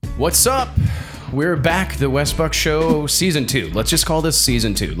What's up? We're back, the Wes Buck Show, Season 2. Let's just call this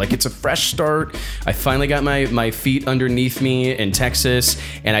Season 2. Like, it's a fresh start. I finally got my feet underneath me in Texas,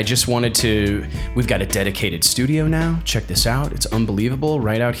 and I just wanted to... We've got a dedicated studio now. Check this out. It's unbelievable.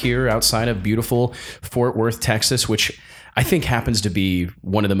 Right out here outside of beautiful Fort Worth, Texas, which I think happens to be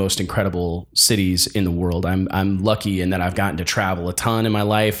one of the most incredible cities in the world. I'm lucky in that I've gotten to travel a ton in my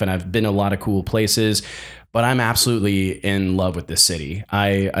life, and I've been to a lot of cool places. But I'm absolutely in love with this city.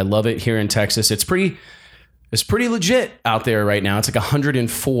 I love it here in Texas. It's pretty legit out there right now. It's like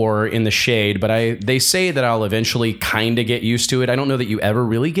 104 in the shade, but they say that I'll eventually kind of get used to it. I don't know that you ever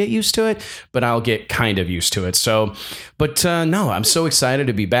really get used to it, but I'll get kind of used to it. So, but no, I'm so excited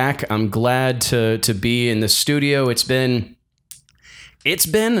to be back. I'm glad to be in the studio. It's been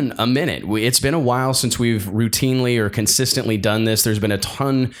a minute. It's been a while since we've routinely or consistently done this. There's been a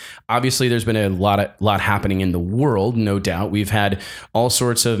ton. Obviously, there's been a lot happening in the world, no doubt. We've had all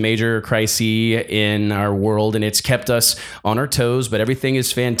sorts of major crises in our world, and it's kept us on our toes. But everything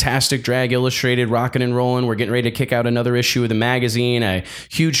is fantastic. Drag Illustrated, rocking and rolling. We're getting ready to kick out another issue of the magazine. A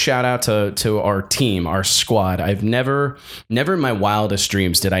huge shout out to our team, our squad. I've never in my wildest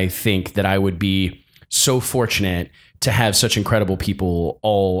dreams did I think that I would be so fortunate to have such incredible people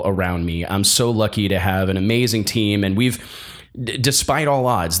all around me. I'm so lucky to have an amazing team, and despite all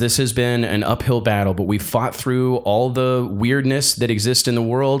odds, this has been an uphill battle, but we've fought through all the weirdness that exists in the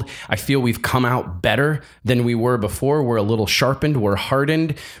world. I feel we've come out better than we were before. We're a little sharpened. We're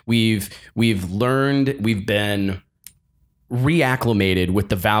hardened. We've learned. We've been reacclimated with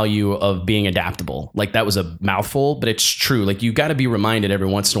the value of being adaptable. Like, that was a mouthful, but it's true. Like, you got to be reminded every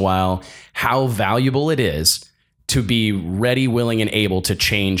once in a while how valuable it is to be ready, willing, and able to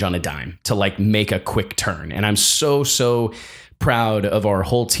change on a dime, to like make a quick turn. And I'm so proud of our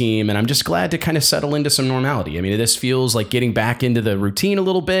whole team. And I'm just glad to kind of settle into some normality. I mean, this feels like getting back into the routine a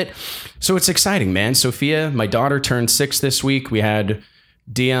little bit. So it's exciting, man. Sophia, my daughter, turned 6 this week. We had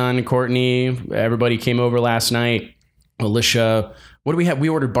Dion, Courtney, everybody came over last night. Alicia, what do we have? We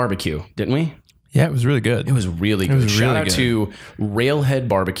ordered barbecue, didn't we? Yeah, it was really good. It was really good. Shout out to Railhead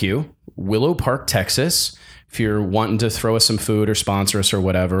Barbecue, Willow Park, Texas. If you're wanting to throw us some food or sponsor us or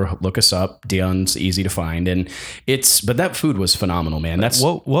whatever, look us up. Dion's easy to find. But that food was phenomenal, man.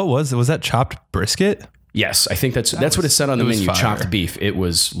 What was it? Was that chopped brisket? Yes, I think that's what it said on the menu. Fire. Chopped beef. It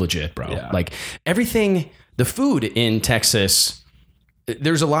was legit, bro. Yeah. Like everything, the food in Texas,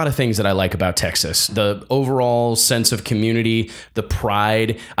 there's a lot of things that I like about Texas. The overall sense of community, the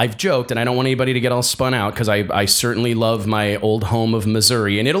pride. I've joked, and I don't want anybody to get all spun out, because I certainly love my old home of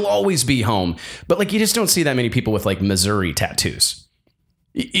Missouri, and it'll always be home. But like, you just don't see that many people with like Missouri tattoos.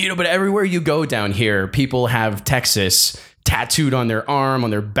 But everywhere you go down here, people have Texas tattooed on their arm,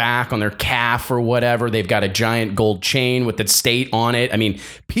 on their back, on their calf or whatever. They've got a giant gold chain with the state on it. I mean,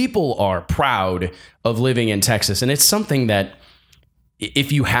 people are proud of living in Texas, and it's something that,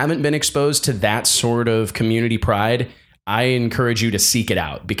 if you haven't been exposed to that sort of community pride, I encourage you to seek it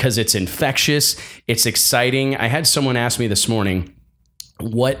out, because it's infectious. It's exciting. I had someone ask me this morning,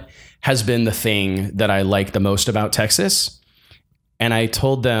 what has been the thing that I like the most about Texas? And I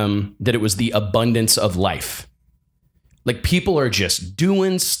told them that it was the abundance of life. Like, people are just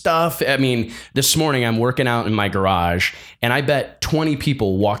doing stuff. I mean, this morning I'm working out in my garage, and I bet 20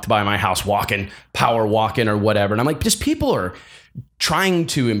 people walked by my house power walking or whatever. And I'm like, just people are trying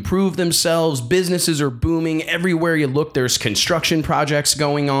to improve themselves. Businesses are booming. Everywhere you look, there's construction projects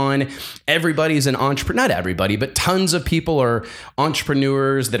going on. Everybody's an entrepreneur. Not everybody, but tons of people are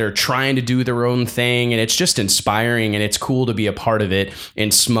entrepreneurs that are trying to do their own thing. And it's just inspiring, and it's cool to be a part of it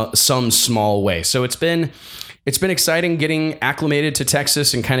in some small way. So it's been exciting getting acclimated to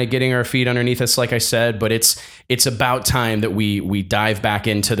Texas and kind of getting our feet underneath us, like I said, but it's about time that we dive back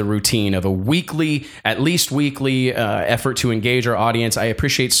into the routine of at least weekly effort to engage our audience. I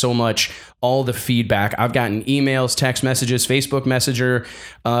appreciate so much all the feedback. I've gotten emails, text messages, Facebook Messenger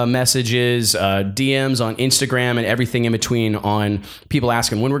messages, DMs on Instagram, and everything in between, on people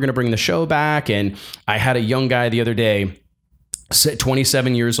asking when we're going to bring the show back. And I had a young guy the other day,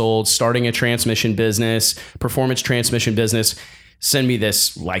 27 years old, starting a performance transmission business, send me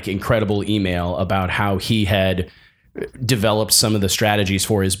this like incredible email about how he had developed some of the strategies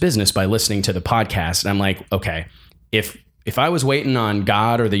for his business by listening to the podcast. And I'm like, okay, if I was waiting on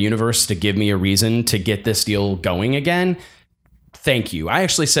God or the universe to give me a reason to get this deal going again, thank you. I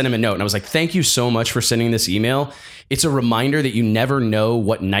actually sent him a note, and I was like, thank you so much for sending this email. It's a reminder that you never know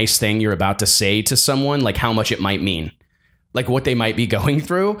what nice thing you're about to say to someone, like how much it might mean. Like what they might be going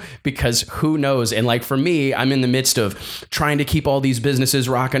through, because who knows? And like for me, I'm in the midst of trying to keep all these businesses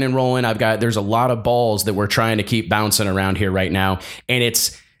rocking and rolling. There's a lot of balls that we're trying to keep bouncing around here right now. And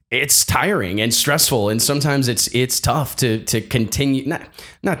it's tiring and stressful, and sometimes it's tough to continue,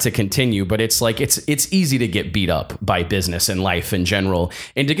 not to continue, but it's like it's easy to get beat up by business and life in general,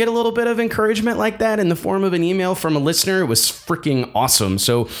 and to get a little bit of encouragement like that in the form of an email from a listener was freaking awesome.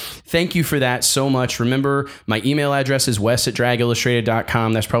 So thank you for that so much. Remember, my email address is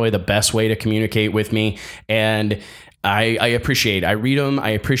wes@dragillustrated.com. That's probably the best way to communicate with me, and I appreciate it. I read them. I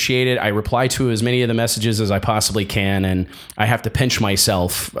appreciate it. I reply to as many of the messages as I possibly can. And I have to pinch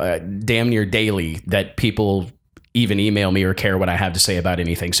myself damn near daily that people even email me or care what I have to say about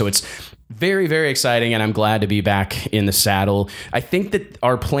anything. So it's very, very exciting. And I'm glad to be back in the saddle. I think that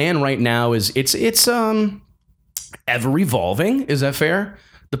our plan right now is it's ever evolving. Is that fair?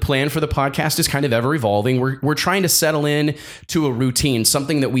 The plan for the podcast is kind of ever evolving. We're trying to settle in to a routine,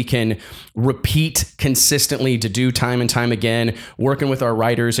 something that we can repeat consistently to do time and time again, working with our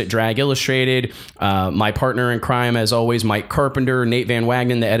writers at Drag Illustrated, my partner in crime, as always, Mike Carpenter, Nate Van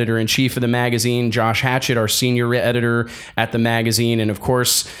Wagenen, the editor-in-chief of the magazine, Josh Hatchett, our senior editor at the magazine, and of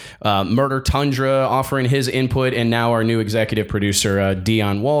course, Murder Tundra offering his input, and now our new executive producer,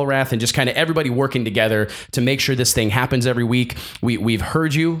 Dion Walrath, and just kind of everybody working together to make sure this thing happens every week. We've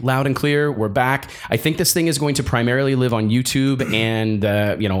heard you loud and clear. We're back. I think this thing is going to primarily live on YouTube and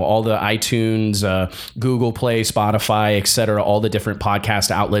all the iTunes, Google Play, Spotify, etc., all the different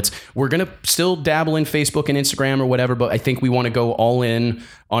podcast outlets. We're going to still dabble in Facebook and Instagram or whatever, but I think we want to go all in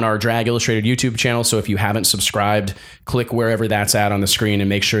on our Drag Illustrated YouTube channel. So if you haven't subscribed, click wherever that's at on the screen and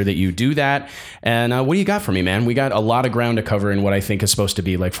make sure that you do that. And what do you got for me, man? We got a lot of ground to cover in what I think is supposed to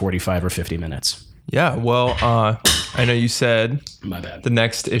be like 45 or 50 minutes. Yeah, well, I know you said My bad. the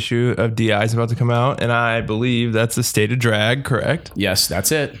next issue of DI is about to come out, and I believe that's the State of Drag, correct? Yes,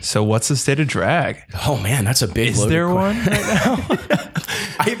 that's it. So what's the State of Drag? Oh man, that's a big. Is there one right now?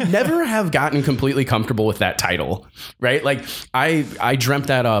 I never have gotten completely comfortable with that title, right? Like I dreamt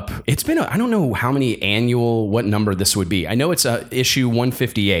that up. It's been I don't know what number this would be. I know it's issue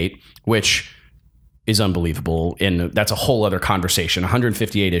 158, which is unbelievable, and that's a whole other conversation.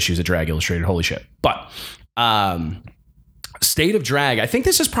 158 issues of Drag Illustrated, holy shit. But State of Drag, I think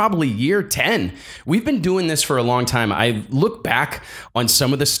this is probably year 10. We've been doing this for a long time. I look back on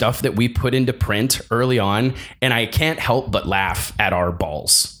some of the stuff that we put into print early on, and I can't help but laugh at our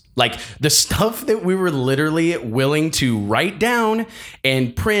balls. Like the stuff that we were literally willing to write down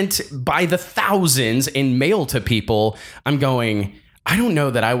and print by the thousands and mail to people. I'm going, I don't know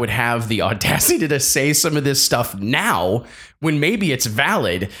that I would have the audacity to say some of this stuff now when maybe it's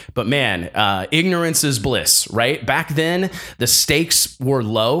valid, but man, ignorance is bliss, right? Back then, the stakes were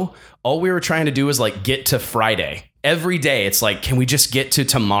low. All we were trying to do was like get to Friday. Every day, it's like, can we just get to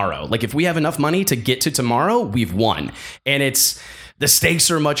tomorrow? Like if we have enough money to get to tomorrow, we've won. And the stakes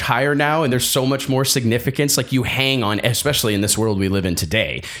are much higher now, and there's so much more significance. Like you hang on, especially in this world we live in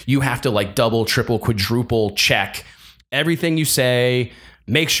today, you have to like double, triple, quadruple check everything you say,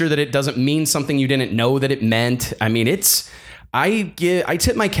 make sure that it doesn't mean something you didn't know that it meant. I mean, I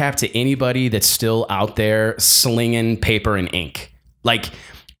tip my cap to anybody that's still out there slinging paper and ink. Like,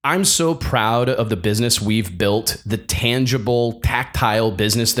 I'm so proud of the business we've built, the tangible, tactile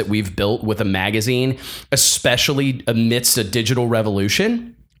business that we've built with a magazine, especially amidst a digital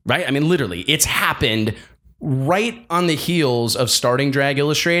revolution, right? I mean, literally, it's happened right on the heels of starting Drag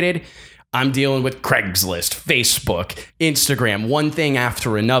Illustrated. I'm dealing with Craigslist, Facebook, Instagram, one thing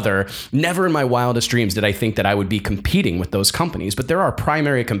after another. Never in my wildest dreams did I think that I would be competing with those companies, but there are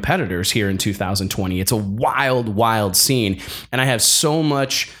primary competitors here in 2020. It's a wild, wild scene. And I have so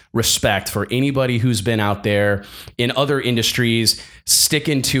much respect for anybody who's been out there in other industries,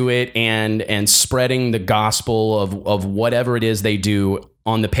 sticking to it and spreading the gospel of whatever it is they do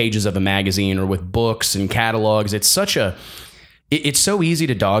on the pages of a magazine or with books and catalogs. It's so easy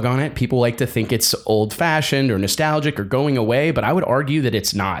to dog on it. People like to think it's old-fashioned or nostalgic or going away, but I would argue that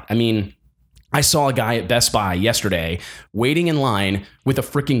it's not. I mean, I saw a guy at Best Buy yesterday waiting in line with a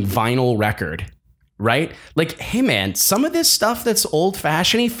freaking vinyl record, right? Like, hey man, some of this stuff that's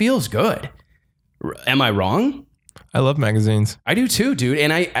old-fashioned feels good. Am I wrong? I love magazines. I do too, dude.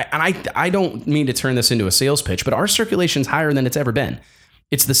 And I don't mean to turn this into a sales pitch, but our circulation's higher than it's ever been.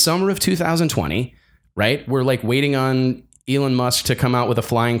 It's the summer of 2020, right? We're like waiting on Elon Musk to come out with a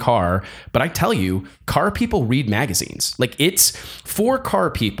flying car. But I tell you, car people read magazines. Like, it's for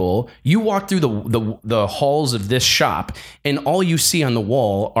car people. You walk through the halls of this shop and all you see on the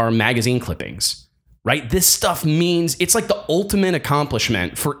wall are magazine clippings, right? This stuff means it's like the ultimate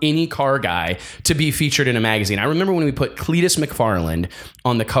accomplishment for any car guy to be featured in a magazine. I remember when we put Cletus McFarland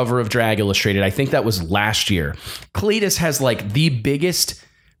on the cover of Drag Illustrated. I think that was last year. Cletus has like the biggest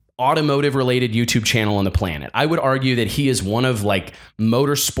automotive related YouTube channel on the planet. I would argue that he is one of like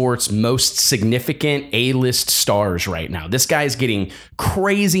motorsport's most significant A-list stars right now. This guy's getting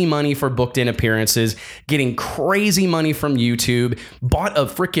crazy money for booked in appearances, getting crazy money from YouTube, bought a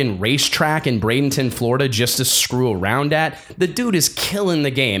freaking racetrack in Bradenton, Florida just to screw around at. The dude is killing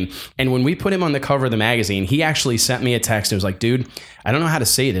the game. And when we put him on the cover of the magazine, he actually sent me a text and was like, dude, I don't know how to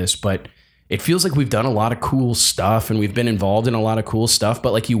say this, but it feels like we've done a lot of cool stuff and we've been involved in a lot of cool stuff,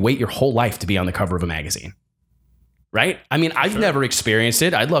 but like you wait your whole life to be on the cover of a magazine, right? I mean, I've never experienced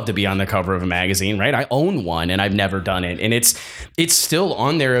it. I'd love to be on the cover of a magazine, right? I own one and I've never done it. And it's still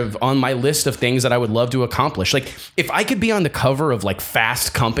on there on my list of things that I would love to accomplish. Like if I could be on the cover of like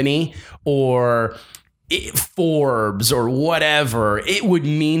Fast Company or Forbes or whatever, it would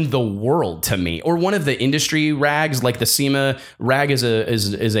mean the world to me. Or one of the industry rags, like the SEMA rag is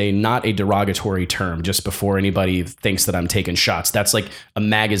a not a derogatory term, just before anybody thinks that I'm taking shots. That's like a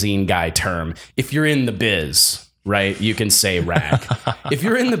magazine guy term. If you're in the biz, right, you can say rag. If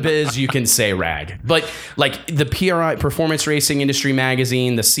you're in the biz, you can say rag. But like the PRI, Performance Racing Industry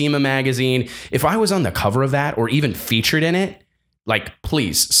magazine, the SEMA magazine, if I was on the cover of that or even featured in it, like,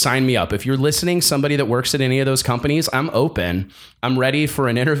 please sign me up. If you're listening, somebody that works at any of those companies, I'm open. I'm ready for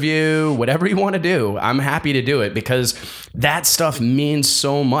an interview, whatever you want to do. I'm happy to do it because that stuff means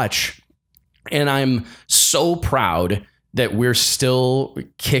so much. And I'm so proud that we're still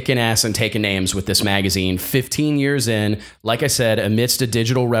kicking ass and taking names with this magazine. 15 years in, like I said, amidst a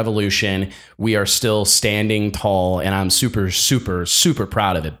digital revolution, we are still standing tall, and I'm super, super, super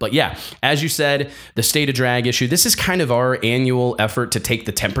proud of it. But yeah, as you said, the State of Drag issue, this is kind of our annual effort to take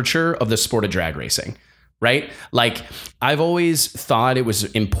the temperature of the sport of drag racing. Right? Like I've always thought it was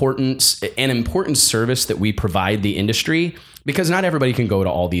an important service that we provide the industry, because not everybody can go to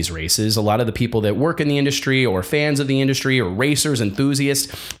all these races. A lot of the people that work in the industry or fans of the industry or racers,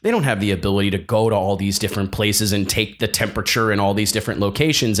 enthusiasts, they don't have the ability to go to all these different places and take the temperature in all these different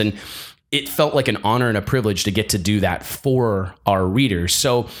locations. And it felt like an honor and a privilege to get to do that for our readers.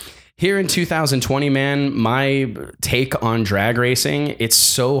 So here in 2020, man, my take on drag racing, it's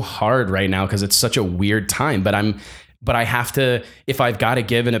so hard right now because it's such a weird time. But I have to, if I've got to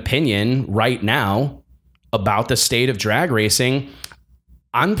give an opinion right now about the state of drag racing,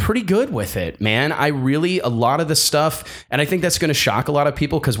 I'm pretty good with it, man. A lot of the stuff, and I think that's going to shock a lot of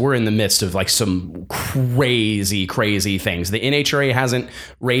people because we're in the midst of like some crazy, crazy things. The NHRA hasn't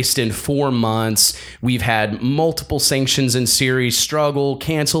raced in 4 months. We've had multiple sanctions and series struggle,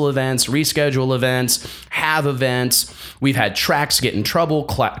 cancel events, reschedule events, have events. We've had tracks get in trouble,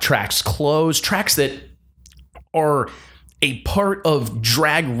 tracks close, tracks that are a part of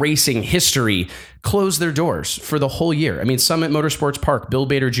drag racing history close their doors for the whole year. I mean, Summit Motorsports Park, Bill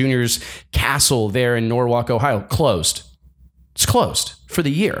Bader Jr.'s castle there in Norwalk, Ohio, closed. It's closed for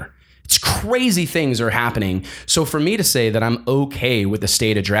the year. It's crazy things are happening. So for me to say that I'm okay with the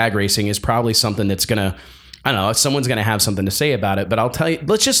state of drag racing is probably something that's going to, I don't know, someone's going to have something to say about it. But I'll tell you,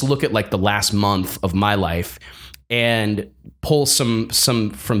 let's just look at like the last month of my life and pull some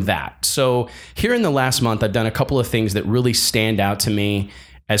from that. So here in the last month, I've done a couple of things that really stand out to me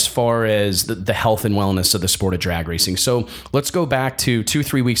as far as the health and wellness of the sport of drag racing. So let's go back to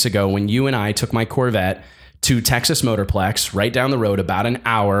 2-3 weeks ago when you and I took my Corvette to Texas Motorplex, right down the road, about an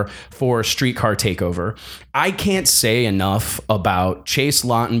hour for Streetcar Takeover. I can't say enough about Chase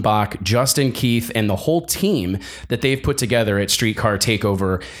Lautenbach, Justin Keith, and the whole team that they've put together at Streetcar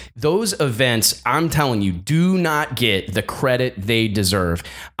Takeover. Those events, I'm telling you, do not get the credit they deserve.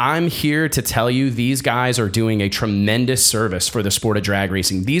 I'm here to tell you these guys are doing a tremendous service for the sport of drag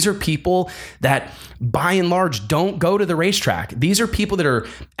racing. These are people that, by and large, don't go to the racetrack. These are people that are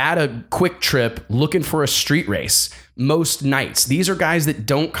at a quick trip looking for a street race most nights. These are guys that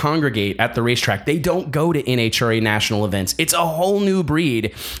don't congregate at the racetrack. They don't go to NHRA national events. It's a whole new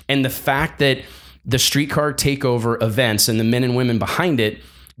breed. And the fact that the Streetcar Takeover events and the men and women behind it,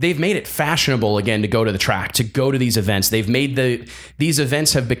 they've made it fashionable again to go to the track, to go to these events. They've made these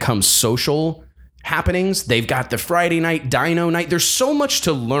events have become social happenings. They've got the Friday night dyno night. There's so much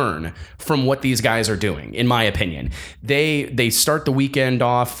to learn from what these guys are doing, in my opinion. They start the weekend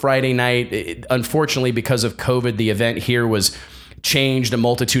off Friday night. Unfortunately, because of COVID, the event here was changed a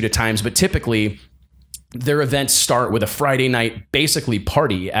multitude of times, but typically their events start with a Friday night basically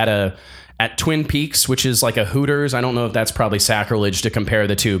party at at Twin Peaks, which is like a Hooters. I don't know if that's probably sacrilege to compare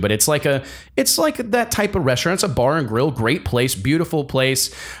the two, but it's like that type of restaurant. It's a bar and grill, great place, beautiful place.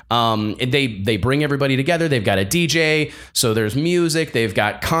 And they bring everybody together. They've got a DJ, so there's music. They've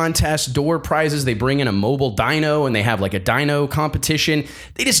got contests, door prizes. They bring in a mobile dyno and they have like a dyno competition.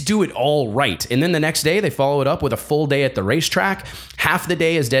 They just do it all right. And then the next day they follow it up with a full day at the racetrack. Half the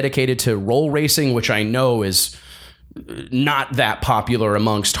day is dedicated to roll racing, which I know is not that popular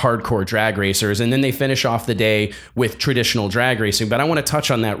amongst hardcore drag racers. And then they finish off the day with traditional drag racing. But I want to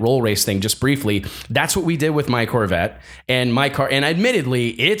touch on that roll race thing just briefly. That's what we did with my Corvette and my car. And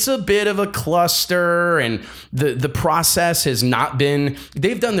admittedly, it's a bit of a cluster, and the process has not been,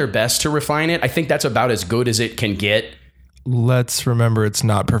 they've done their best to refine it. I think that's about as good as it can get. Let's remember, it's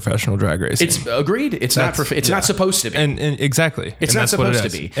not professional drag racing. It's agreed. It's not supposed to be. And exactly. It's not supposed to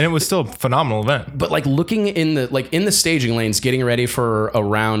be. And it was still a phenomenal event. But like looking in the staging lanes, getting ready for a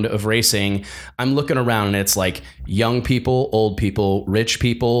round of racing, I'm looking around and it's like young people, old people, rich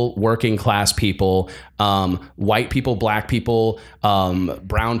people, working class people, white people, black people,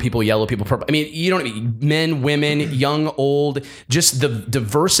 brown people, yellow people, purple. I mean, you don't men, women, young, old. Just the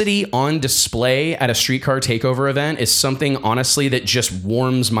diversity on display at a streetcar takeover event is something, honestly, that just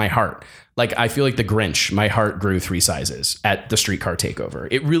warms my heart. Like, I feel like the Grinch, my heart grew 3 sizes at the streetcar takeover.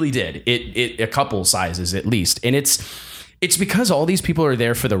 It really did. It a couple sizes at least. And it's because all these people are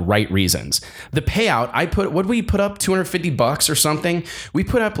there for the right reasons. The payout, what did we put up? $250 or something? We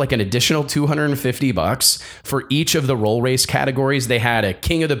put up like an additional $250 for each of the roll race categories. They had a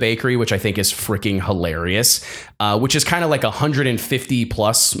King of the Bakery, which I think is freaking hilarious, which is kind of like a 150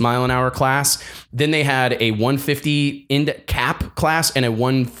 plus mile an hour class. Then they had a 150 cap class and a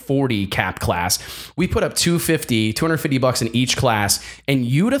 140 cap class. We put up $250 in each class, and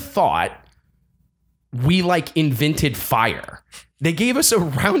you'd have thought we like invented fire. They gave us a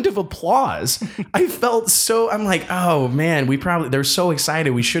round of applause. I felt so, I'm like, oh man, they're so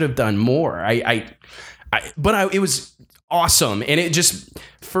excited. We should have done more. It was awesome. And it just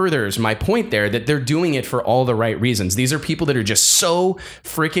furthers my point there that they're doing it for all the right reasons. These are people that are just so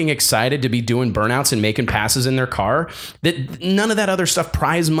freaking excited to be doing burnouts and making passes in their car that none of that other stuff,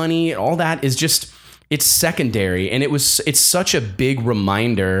 prize money, all that is just, it's secondary. And it's such a big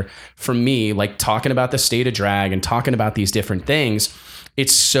reminder for me, like talking about the state of drag and talking about these different things.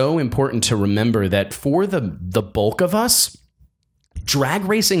 It's so important to remember that for the bulk of us, drag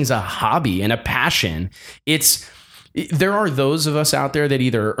racing is a hobby and a passion. There are those of us out there that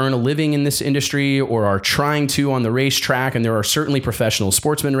either earn a living in this industry or are trying to on the racetrack. And there are certainly professional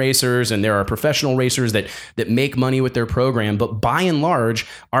sportsman racers, and there are professional racers that make money with their program. But by and large,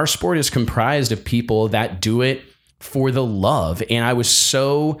 our sport is comprised of people that do it for the love. And I was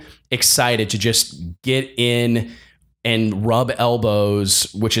so excited to just get in and rub elbows,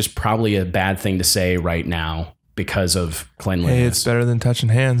 which is probably a bad thing to say right now because of cleanliness. Hey, it's better than touching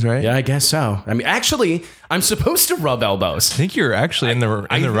hands, right? Yeah, I guess so. I mean, actually, I'm supposed to rub elbows. I think you're actually in the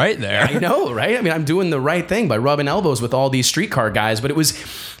right there. I know, right? I mean, I'm doing the right thing by rubbing elbows with all these streetcar guys, but it was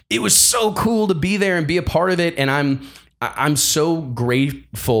so cool to be there and be a part of it. And I'm so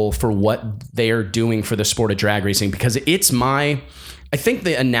grateful for what they are doing for the sport of drag racing, because I think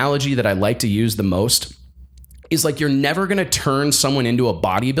the analogy that I like to use the most is like, you're never going to turn someone into a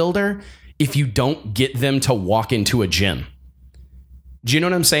bodybuilder if you don't get them to walk into a gym. Do you know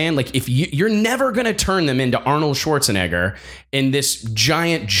what I'm saying? Like, if you're never going to turn them into Arnold Schwarzenegger and this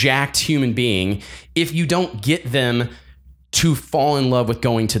giant jacked human being if you don't get them to fall in love with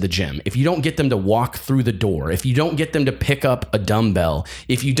going to the gym, if you don't get them to walk through the door, if you don't get them to pick up a dumbbell,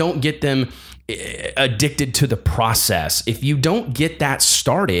 if you don't get them addicted to the process, if you don't get that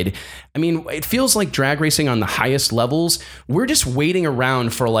started. I mean, it feels like drag racing on the highest levels, we're just waiting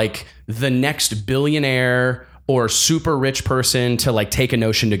around for like the next billionaire or super rich person to like take a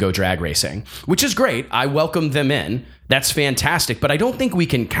notion to go drag racing, which is great. I welcome them in. That's fantastic. But I don't think we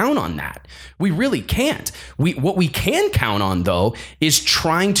can count on that. We really can't. What we can count on, though, is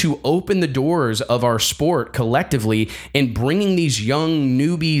trying to open the doors of our sport collectively and bringing these young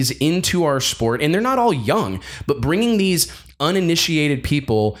newbies into our sport. And they're not all young, but bringing these uninitiated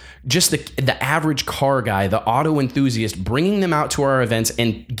people, just the average car guy, the auto enthusiast, bringing them out to our events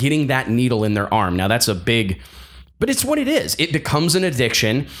and getting that needle in their arm. Now, that's a big, but it's what it is. It becomes an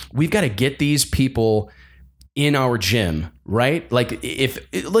addiction. We've got to get these people in our gym, right? Like,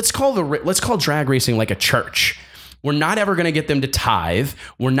 let's call drag racing like a church. We're not ever going to get them to tithe.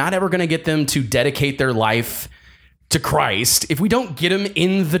 We're not ever going to get them to dedicate their life to Christ if we don't get them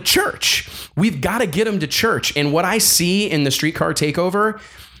in the church. We've got to get them to church. And what I see in the streetcar takeover,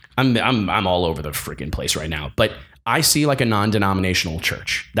 I'm all over the freaking place right now, but I see like a non-denominational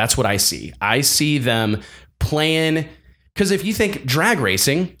church. That's what I see. I see them playing, because if you think drag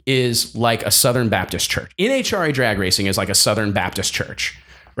racing is like a Southern Baptist church, NHRA drag racing is like a Southern Baptist church,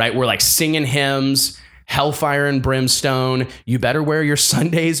 right? We're like singing hymns, hellfire and brimstone. You better wear your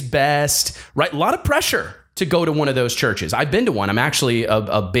Sunday's best, right? A lot of pressure to go to one of those churches. I've been to one. I'm actually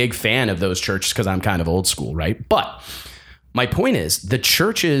a big fan of those churches because I'm kind of old school, right? But my point is, the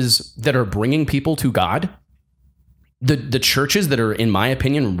churches that are bringing people to God, the churches that are, in my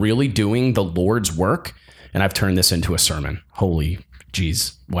opinion, really doing the Lord's work, and I've turned this into a sermon. Holy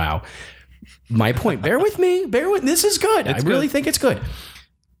jeez. Wow. My point, bear with me. This is good. I really think it's good.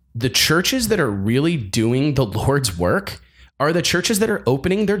 The churches that are really doing the Lord's work are the churches that are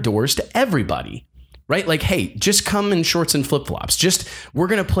opening their doors to everybody. Right? Like, hey, just come in shorts and flip-flops. We're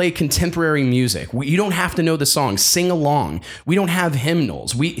going to play contemporary music. You don't have to know the song. Sing along. We don't have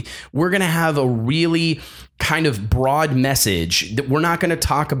hymnals. We're going to have a really kind of broad message that we're not going to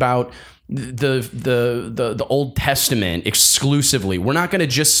talk about the Old Testament exclusively. We're not going to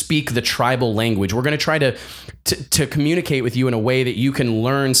just speak the tribal language. We're going to try to communicate with you in a way that you can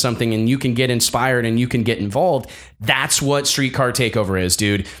learn something and you can get inspired and you can get involved. That's what Streetcar Takeover is,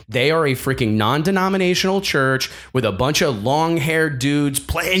 dude. They are a freaking non-denominational church with a bunch of long-haired dudes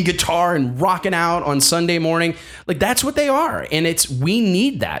playing guitar and rocking out on Sunday morning. Like, that's what they are. And we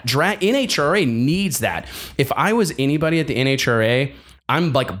need that. NHRA needs that. If I was anybody at the NHRA,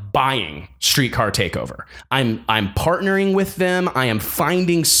 I'm like buying Streetcar Takeover. I'm partnering with them. I am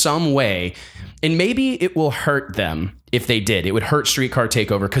finding some way, and maybe it will hurt them if they did. It would hurt Streetcar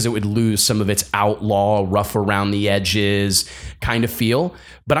Takeover because it would lose some of its outlaw, rough around the edges kind of feel.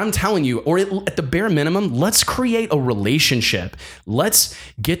 But I'm telling you, or at the bare minimum, let's create a relationship. Let's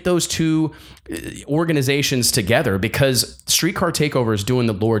get those two organizations together, because Streetcar Takeover is doing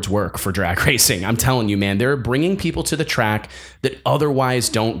the Lord's work for drag racing. I'm telling you, man, they're bringing people to the track that otherwise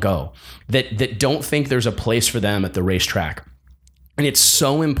don't go, that don't think there's a place for them at the racetrack. And it's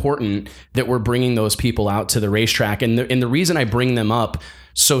so important that we're bringing those people out to the racetrack. And the reason I bring them up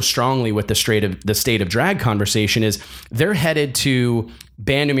so strongly with the state of drag conversation is they're headed to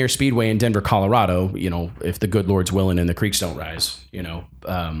Bandimere Speedway in Denver, Colorado. You know, if the good Lord's willing and the creeks don't rise,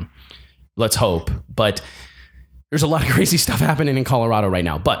 let's hope. But there's a lot of crazy stuff happening in Colorado right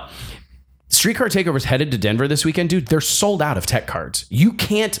now. But Streetcar Takeover's headed to Denver this weekend, dude. They're sold out of tech cards. You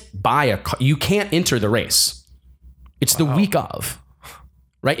can't you can't enter the race. It's the week of.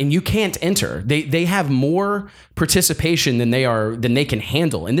 Right. And you can't enter. They have more participation than they can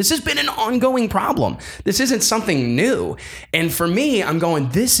handle. And this has been an ongoing problem. This isn't something new. And for me, I'm going,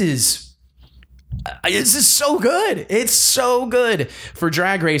 this is so good. It's so good for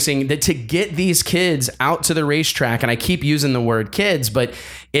drag racing that to get these kids out to the racetrack. And I keep using the word kids, but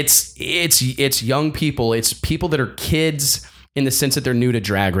it's young people. It's people that are kids in the sense that they're new to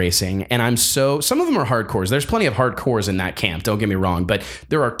drag racing. And some of them are hardcores. There's plenty of hardcores in that camp, don't get me wrong, but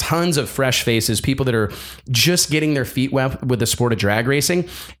there are tons of fresh faces, people that are just getting their feet wet with the sport of drag racing.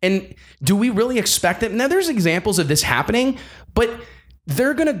 And do we really expect it? Now, there's examples of this happening, but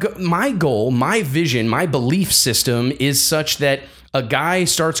they're going to go. My goal, my vision, my belief system is such that a guy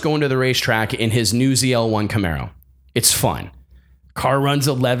starts going to the racetrack in his new ZL1 Camaro. It's fun. Car runs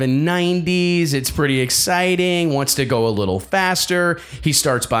 1190s. It's pretty exciting. Wants to go a little faster. He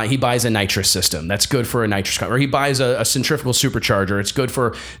buys a nitrous system. That's good for a nitrous car. Or he buys a centrifugal supercharger. It's good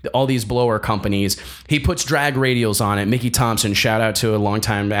for all these blower companies. He puts drag radials on it. Mickey Thompson, shout out to a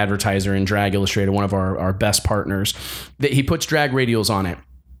longtime advertiser in Drag Illustrated, one of our best partners. That he puts drag radials on it.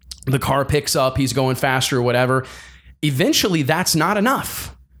 The car picks up. He's going faster or whatever. Eventually, that's not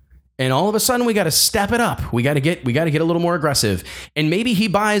enough. And all of a sudden, we got to step it up. We got to get a little more aggressive. And maybe he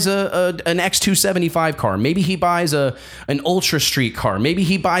buys an X275 car. Maybe he buys an Ultra Street car. Maybe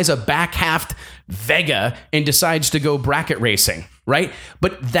he buys a back half Vega and decides to go bracket racing, right?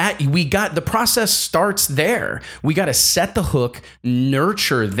 But the process starts there. We got to set the hook,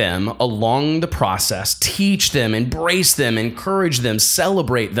 nurture them along the process, teach them, embrace them, encourage them,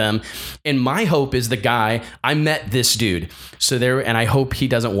 celebrate them. And my hope is I met this dude. And I hope he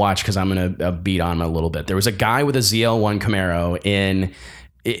doesn't watch because I'm going to beat on him a little bit. There was a guy with a ZL1 Camaro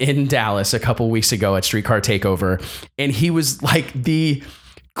in Dallas a couple weeks ago at Streetcar Takeover. And he was like the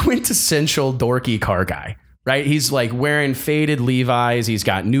quintessential dorky car guy, right? He's like wearing faded Levi's. He's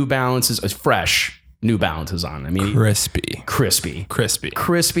got New Balances, fresh New Balances on. I mean, crispy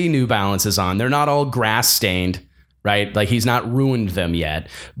New Balances on. They're not all grass stained, right? Like he's not ruined them yet.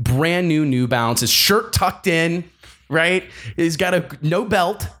 Brand New Balances, shirt tucked in, right? He's got no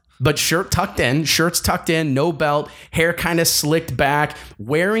belt, but shirt's tucked in, no belt, hair kind of slicked back,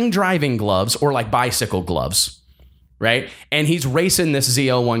 wearing driving gloves or like bicycle gloves. right? And he's racing this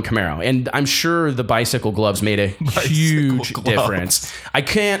ZL1 Camaro. And I'm sure the bicycle gloves made a huge difference. I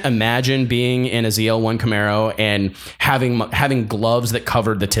can't imagine being in a ZL1 Camaro and having gloves that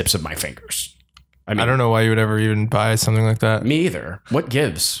covered the tips of my fingers. I mean, I don't know why you would ever even buy something like that. Me either. What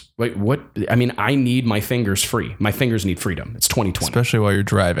gives? Wait, what? I mean, I need my fingers free. My fingers need freedom. It's 2020. Especially while you're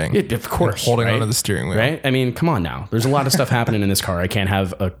driving. Of course. Holding right? onto the steering wheel. Right? I mean, come on now. There's a lot of stuff happening in this car. I can't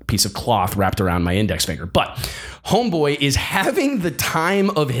have a piece of cloth wrapped around my index finger. But homeboy is having the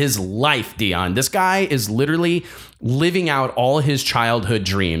time of his life, Dion. This guy is literally living out all his childhood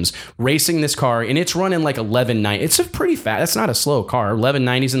dreams, racing this car, and it's running like 1190. It's a pretty fast. That's not a slow car.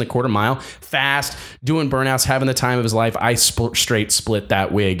 1190s in the quarter mile. Fast, doing burnouts, having the time of his life. I straight split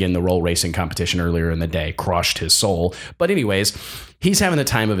that wig in the roll racing competition earlier in the day. Crushed his soul. But anyways, he's having the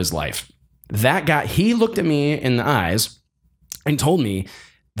time of his life. That guy, he looked at me in the eyes and told me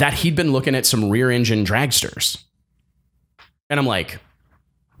that he'd been looking at some rear engine dragsters. And I'm like,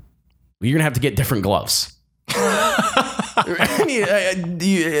 well, you're going to have to get different gloves. I mean,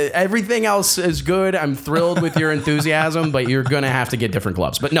 everything else is good. I'm thrilled with your enthusiasm, but you're going to have to get different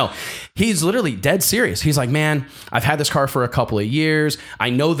gloves. But no, he's literally dead serious. He's like, man, I've had this car for a couple of years. I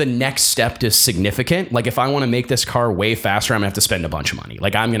know the next step is significant. Like if I want to make this car way faster, I'm going to have to spend a bunch of money.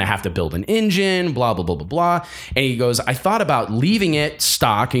 Like I'm going to have to build an engine, blah, blah, blah, blah, blah. And he goes, I thought about leaving it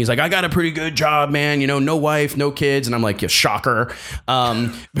stock. And he's like, I got a pretty good job, man. You know, no wife, no kids. And I'm like, yeah, shocker.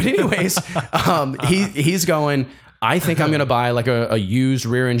 But anyways, he's going, I think I'm going to buy like a used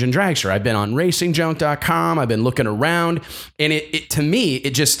rear engine dragster. I've been on racingjunk.com. I've been looking around, and it to me,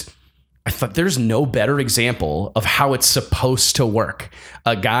 I thought there's no better example of how it's supposed to work.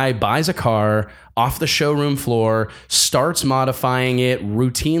 A guy buys a car off the showroom floor, starts modifying it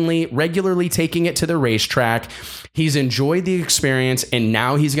routinely, regularly taking it to the racetrack. He's enjoyed the experience, and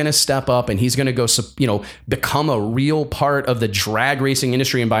now he's going to step up and he's going to go, become a real part of the drag racing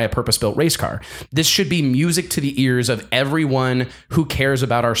industry and buy a purpose-built race car. This should be music to the ears of everyone who cares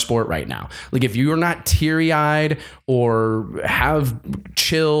about our sport right now. Like if you're not teary-eyed or have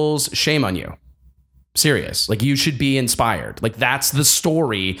chills, shame on you. Serious. Like you should be inspired. Like that's the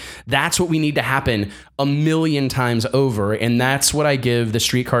story. That's what we need to happen a million times over. And that's what I give the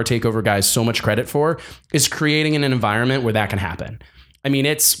Streetcar Takeover guys so much credit for, is creating an environment where that can happen. I mean,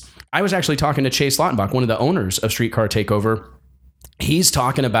 I was actually talking to Chase Lautenbach, one of the owners of Streetcar Takeover. He's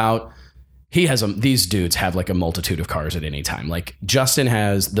talking about, these dudes have like a multitude of cars at any time. Like Justin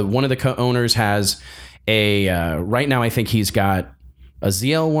has, one of the co-owners has right now I think he's got a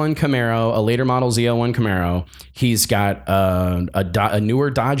ZL1 Camaro, a later model ZL1 Camaro. He's got a newer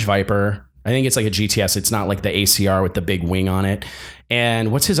Dodge Viper. I think it's like a GTS. It's not like the ACR with the big wing on it.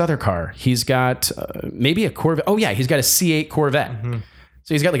 And what's his other car? He's got maybe a Corvette. Oh yeah, he's got a C8 Corvette. Mm-hmm.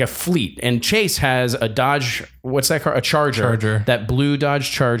 So he's got like a fleet. And Chase has a Dodge, what's that car? A Charger. That blue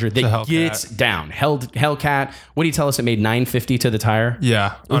Dodge Charger that gets down. Hellcat. What do you tell us? It made $950 to the tire?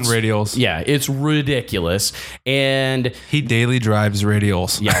 Yeah, on radials. Yeah, it's ridiculous. And he daily drives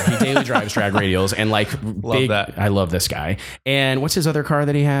radials. Yeah, he daily drives drag radials. And like, love that. I love this guy. And what's his other car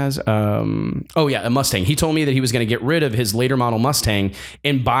that he has? A Mustang. He told me that he was going to get rid of his later model Mustang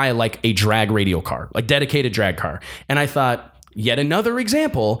and buy like a drag radial car, like dedicated drag car. And I thought, yet another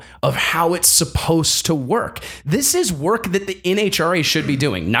example of how it's supposed to work. This is work that the NHRA should be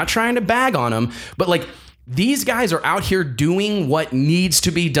doing. Not trying to bag on them, but like these guys are out here doing what needs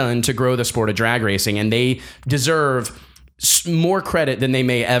to be done to grow the sport of drag racing, and they deserve more credit than they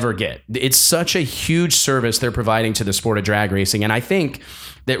may ever get. It's such a huge service they're providing to the sport of drag racing. And I think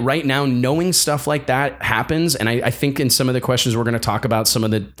that right now, knowing stuff like that happens, and I think in some of the questions we're going to talk about some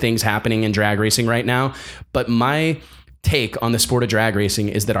of the things happening in drag racing right now, but my take on the sport of drag racing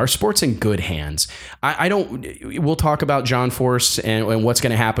is that our sport's in good hands. We'll talk about John Force and what's going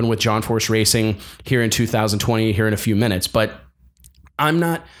to happen with John Force Racing here in 2020 here in a few minutes, but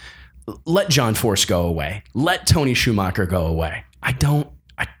let John Force go away. Let Tony Schumacher go away. I don't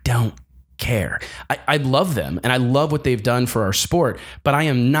care. I love them and I love what they've done for our sport, but I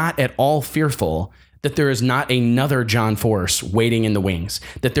am not at all fearful that there is not another John Force waiting in the wings,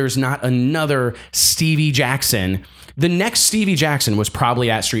 that there's not another Stevie Jackson. The next Stevie Jackson was probably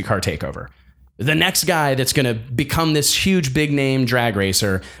at Streetcar Takeover. The next guy that's going to become this huge big name drag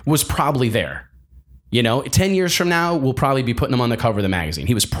racer was probably there. 10 years from now, we'll probably be putting him on the cover of the magazine.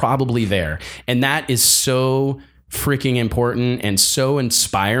 He was probably there. And that is so freaking important and so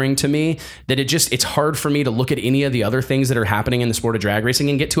inspiring to me that it's hard for me to look at any of the other things that are happening in the sport of drag racing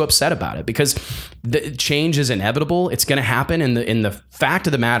and get too upset about it, because the change is inevitable. It's going to happen. And the fact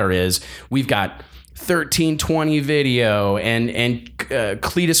of the matter is we've got 1320 video and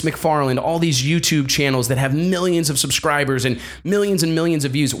Cletus McFarland, all these YouTube channels that have millions of subscribers and millions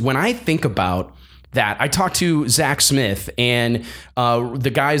of views. When I think about that, I talked to Zach Smith and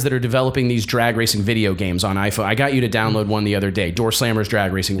the guys that are developing these drag racing video games on iPhone. I got you to download one the other day, Door Slammers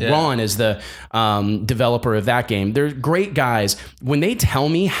Drag Racing. Yeah. Ron is the developer of that game. They're great guys. When they tell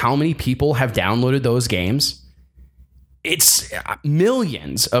me how many people have downloaded those games, it's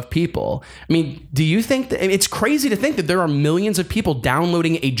millions of people. I mean, do you think that it's crazy to think that there are millions of people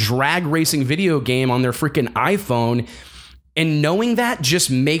downloading a drag racing video game on their freaking iPhone? And knowing that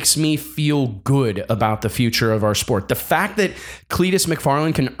just makes me feel good about the future of our sport. The fact that Cletus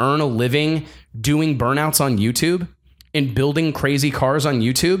McFarland can earn a living doing burnouts on YouTube and building crazy cars on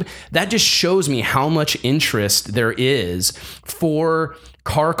YouTube, that just shows me how much interest there is for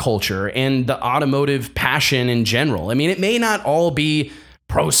car culture and the automotive passion in general. I mean, it may not all be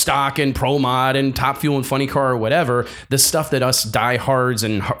pro stock and pro mod and top fuel and funny car or whatever, the stuff that us diehards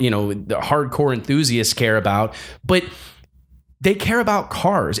and, the hardcore enthusiasts care about, but they care about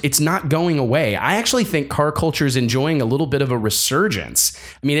cars. It's not going away. I actually think car culture is enjoying a little bit of a resurgence.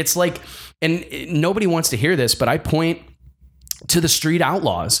 I mean, it's like, and nobody wants to hear this, but I point to the Street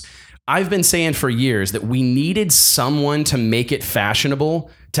Outlaws. I've been saying for years that we needed someone to make it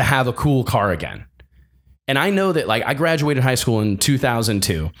fashionable to have a cool car again. And I know that, like, I graduated high school in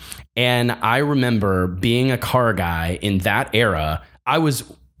 2002, and I remember being a car guy in that era. I was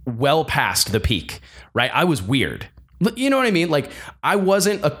well past the peak, right? I was weird. You know what I mean? Like, I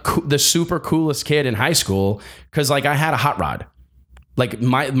wasn't the super coolest kid in high school because, like, I had a hot rod. Like,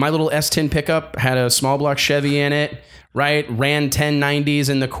 my little S10 pickup had a small block Chevy in it, right? Ran 1090s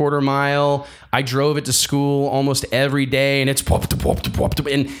in the quarter mile. I drove it to school almost every day, and it's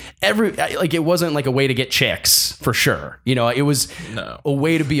and it wasn't like a way to get chicks for sure. It was a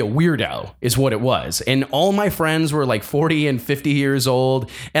way to be a weirdo is what it was. And all my friends were like 40 and 50 years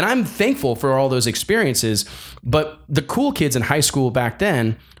old, and I'm thankful for all those experiences. But the cool kids in high school back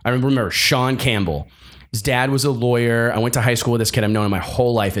then, I remember Sean Campbell. His dad was a lawyer. I went to high school with this kid. I've known him my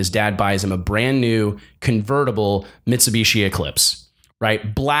whole life. His dad buys him a brand new convertible Mitsubishi Eclipse,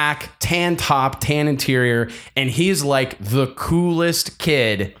 right? Black, tan top, tan interior. And he's like the coolest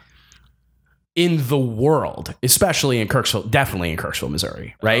kid in the world, especially in Kirksville, definitely in Kirksville,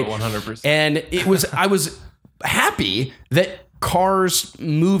 Missouri, right? 100%. And I was happy that cars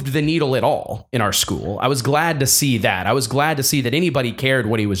moved the needle at all in our school. I was glad to see that. I was glad to see that anybody cared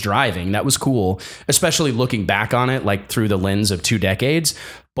what he was driving. That was cool, especially looking back on it, like through the lens of 2 decades.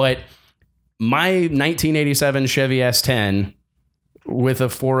 But my 1987 Chevy S10 with a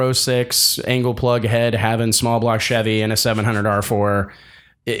 406 angle plug head, having small block Chevy and a 700 R4,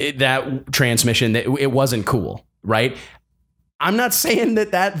 that transmission, it wasn't cool, right? I'm not saying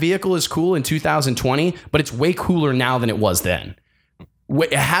that vehicle is cool in 2020, but it's way cooler now than it was then.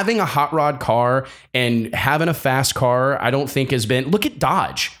 Having a hot rod car and having a fast car, I don't think has been... Look at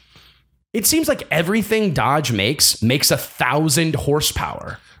Dodge. It seems like everything Dodge makes 1,000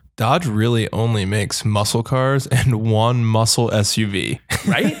 horsepower. Dodge really only makes muscle cars and one muscle SUV.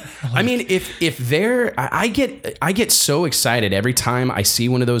 Right? I mean, if they're... I get so excited every time I see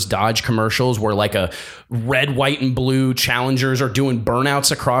one of those Dodge commercials where like a red, white, and blue Challengers are doing burnouts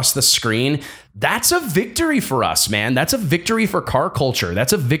across the screen. That's a victory for us, man. That's a victory for car culture.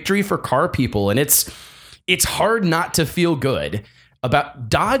 That's a victory for car people. And it's hard not to feel good about...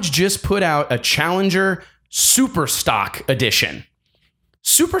 Dodge just put out a Challenger Super Stock Edition.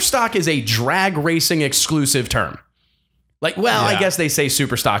 Super stock is a drag racing exclusive term. Like, well, yeah. I guess they say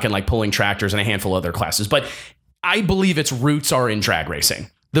super stock in like pulling tractors and a handful of other classes, but I believe its roots are in drag racing.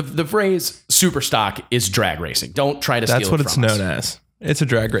 The phrase super stock is drag racing. Don't try to steal it from us. That's what it's known as. It's a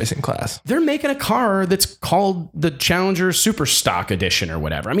drag racing class. They're making a car that's called the Challenger Super Stock Edition or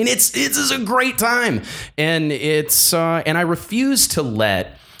whatever. I mean, it's a great time, and and I refuse to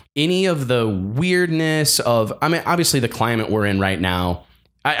let any of the weirdness of, I mean, obviously the climate we're in right now.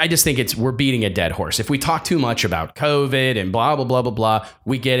 I just think we're beating a dead horse. If we talk too much about COVID and blah, blah, blah, blah, blah,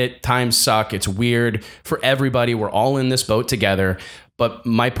 we get it. Times suck. It's weird for everybody. We're all in this boat together. But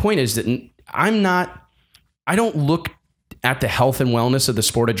my point is that I don't look at the health and wellness of the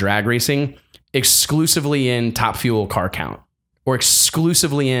sport of drag racing exclusively in top fuel car count or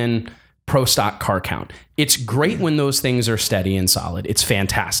exclusively in pro stock car count. It's great when those things are steady and solid. It's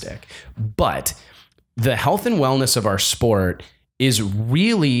fantastic. But the health and wellness of our sport is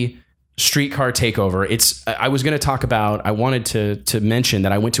really streetcar takeover. I was going to talk about, I wanted to mention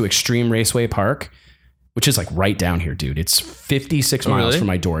that I went to Extreme Raceway Park, which is like right down here, dude. It's 56 miles from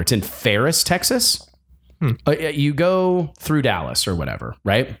my door. It's in Ferris, Texas. You go through Dallas or whatever,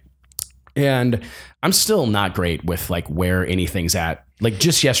 right? And I'm still not great with like where anything's at. Like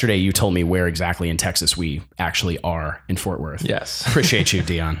just yesterday, you told me where exactly in Texas we actually are in Fort Worth. Yes. Appreciate you,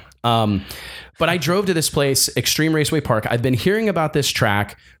 Dion. But I drove to this place, Extreme Raceway Park. I've been hearing about this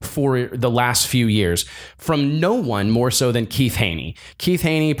track for the last few years from no one more so than Keith Haney. Keith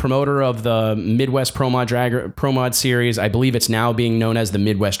Haney, promoter of the Midwest Pro Mod Series. I believe it's now being known as the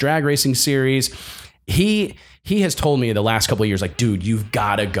Midwest Drag Racing Series. He has told me the last couple of years, like, dude, you've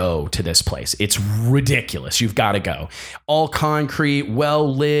got to go to this place. It's ridiculous. You've got to go. All concrete,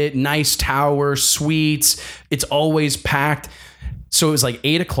 well lit, nice tower, suites. It's always packed. So it was like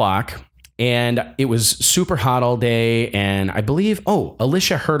 8 o'clock and it was super hot all day. And I believe,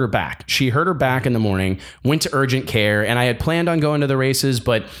 Alicia hurt her back. She hurt her back in the morning, went to urgent care, and I had planned on going to the races,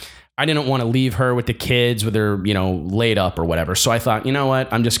 but I didn't want to leave her with the kids with her, laid up or whatever. So I thought, you know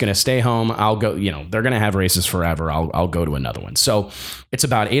what? I'm just going to stay home. I'll go, they're going to have races forever. I'll go to another one. So it's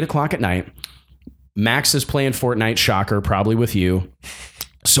about 8 o'clock at night. Max is playing Fortnite, shocker, probably with you.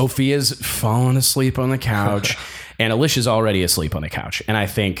 Sophia's falling asleep on the couch and Alicia's already asleep on the couch. And I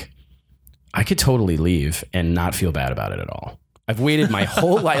think I could totally leave and not feel bad about it at all. I've waited my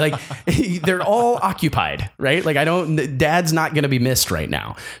whole life. Like they're all occupied, right? Like dad's not going to be missed right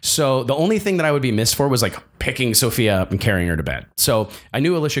now. So the only thing that I would be missed for was like picking Sophia up and carrying her to bed. So I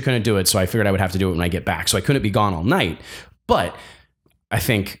knew Alicia couldn't do it. So I figured I would have to do it when I get back. So I couldn't be gone all night. But I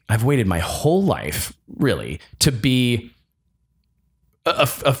think I've waited my whole life really to be a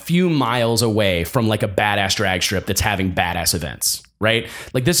few miles away from like a badass drag strip that's having badass events, right?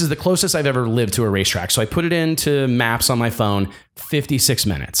 Like this is the closest I've ever lived to a racetrack. So I put it into maps on my phone, 56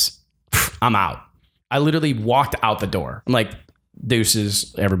 minutes. I'm out. I literally walked out the door. I'm like,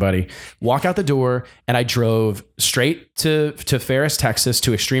 deuces, everybody. Walk out the door, and I drove straight to Ferris, Texas,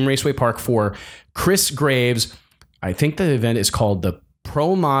 to Extreme Raceway Park for Chris Graves. I think the event is called the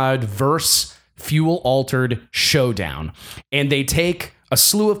Pro Mod Verse Fuel Altered Showdown. And they take a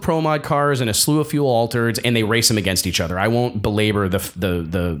slew of Pro Mod cars and a slew of fuel altereds, and they race them against each other. I won't belabor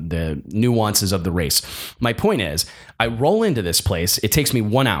the nuances of the race. My point is, I roll into this place. It takes me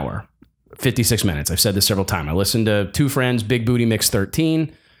 1 hour, 56 minutes. I've said this several times. I listened to Two Friends, Big Booty Mix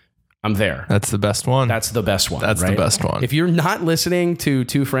 13. I'm there. That's the best one. That's the best one. That's right? the best one. If you're not listening to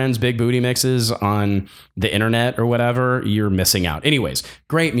Two Friends, Big Booty Mixes on the internet or whatever, you're missing out. Anyways,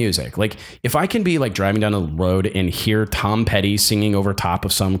 great music. Like if I can be like driving down the road and hear Tom Petty singing over top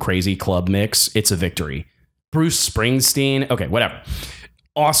of some crazy club mix, it's a victory. Bruce Springsteen. Okay, whatever.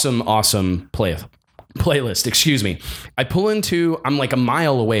 Awesome playlist. Excuse me. I'm like a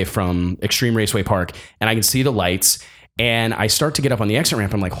mile away from Extreme Raceway Park, and I can see the lights. And I start to get up on the exit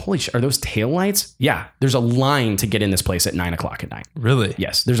ramp. I'm like, holy shit, are those taillights? Yeah, there's a line to get in this place at 9 o'clock at night. Really?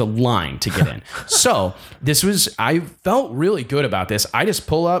 Yes, there's a line to get in. So I felt really good about this. I just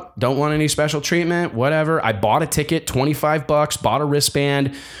pull up, don't want any special treatment, whatever. I bought a ticket, $25, bought a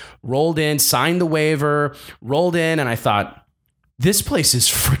wristband, rolled in, signed the waiver, rolled in, and I thought, this place is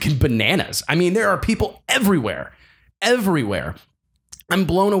freaking bananas. I mean, there are people everywhere. I'm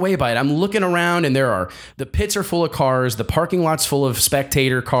blown away by it. I'm looking around and the pits are full of cars. The parking lot's full of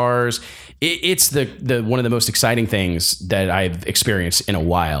spectator cars. It's the one of the most exciting things that I've experienced in a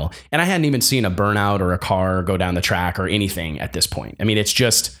while. And I hadn't even seen a burnout or a car go down the track or anything at this point. I mean, it's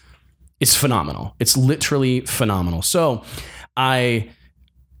phenomenal. It's literally phenomenal. So I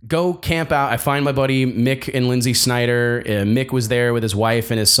go camp out. I find my buddy Mick and Lindsay Snyder. Mick was there with his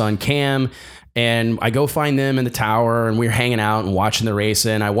wife and his son Cam. And I go find them in the tower, and we're hanging out and watching the race.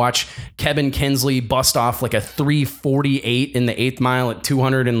 And I watch Kevin Kinsley bust off like a 3:48 in the 8th mile at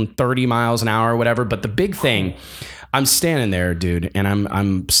 230 miles an hour or whatever. But the big thing, I'm standing there, dude, and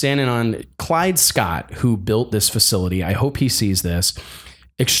I'm standing on Clyde Scott, who built this facility. I hope he sees this.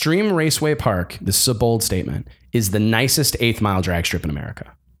 Extreme Raceway Park, this is a bold statement, is the nicest 8th mile drag strip in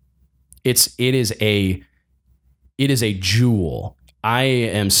America. It is a jewel. I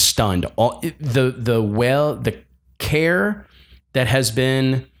am stunned. The care that has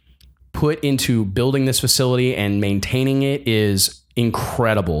been put into building this facility and maintaining it is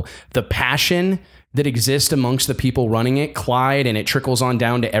incredible. The passion that exists amongst the people running it, Clyde, and it trickles on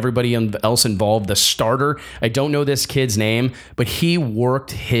down to everybody else involved. The starter, I don't know this kid's name, but he worked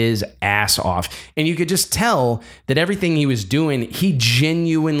his ass off. And you could just tell that everything he was doing, he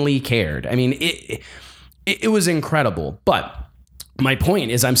genuinely cared. I mean, it was incredible. But my point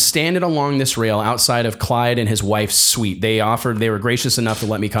is, I'm standing along this rail outside of Clyde and his wife's suite. They were gracious enough to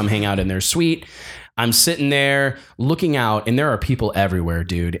let me come hang out in their suite. I'm sitting there looking out, and there are people everywhere,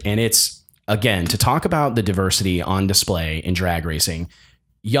 dude. And it's, again, to talk about the diversity on display in drag racing,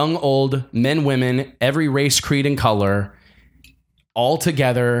 young, old, men, women, every race, creed, and color, all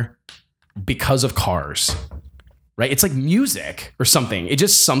together, because of cars, right? It's like music or something. It's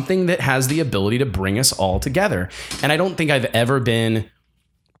just something that has the ability to bring us all together. And I don't think I've ever been,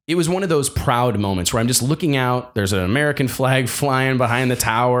 it was one of those proud moments where I'm just looking out. There's an American flag flying behind the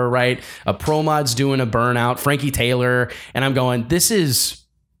tower, right? A pro mod's doing a burnout, Frankie Taylor. And I'm going, this is,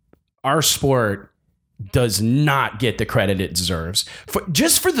 our sport does not get the credit it deserves.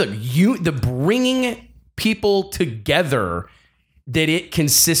 Just for the bringing people together that it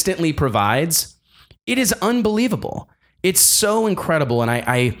consistently provides. It is unbelievable. It's so incredible.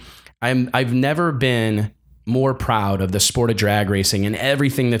 And I've never been more proud of the sport of drag racing and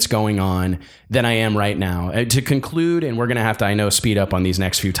everything that's going on than I am right now. To conclude, and we're going to have to, I know, speed up on these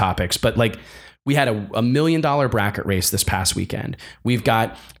next few topics, but like we had a $1 million bracket race this past weekend. We've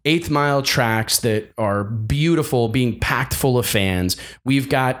got 8th mile tracks that are beautiful, being packed full of fans. We've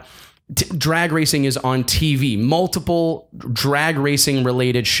got drag racing is on TV. Multiple drag racing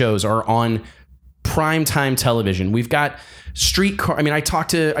related shows are on primetime television. We've got streetcar. I mean, I talked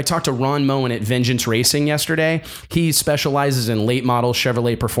to Ron Moen at Vengeance Racing yesterday. He specializes in late model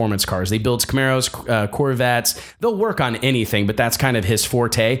Chevrolet performance cars. They build Camaros, Corvettes. They'll work on anything, but that's kind of his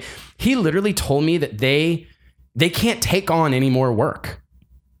forte. He literally told me that they can't take on any more work.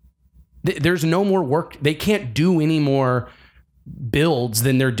 There's no more work. They can't do any more builds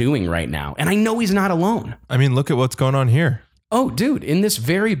than they're doing right now. And I know he's not alone. I mean, look at what's going on here. Oh, dude, in this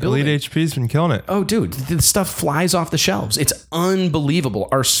very building. Elite HP's been killing it. Oh, dude, the stuff flies off the shelves. It's unbelievable.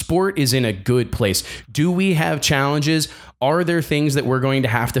 Our sport is in a good place. Do we have challenges? Are there things that we're going to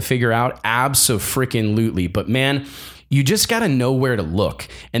have to figure out? Abso-freaking-lutely. But man, you just got to know where to look.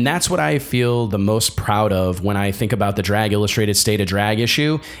 And that's what I feel the most proud of when I think about the Drag Illustrated State of Drag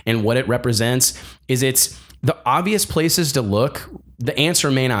issue and what it represents is it's the obvious places to look. The answer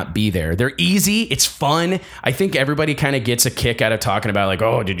may not be there. They're easy. It's fun. I think everybody kind of gets a kick out of talking about like,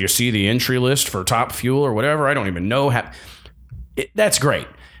 oh, did you see the entry list for Top Fuel or whatever? I don't even know. That's great.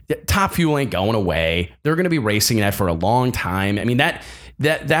 Top Fuel ain't going away. They're going to be racing that for a long time. I mean,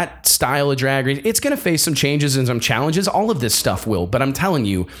 that style of drag race, it's going to face some changes and some challenges. All of this stuff will. But I'm telling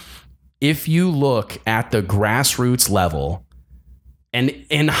you, if you look at the grassroots level and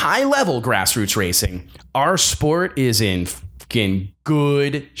in high level grassroots racing, our sport is in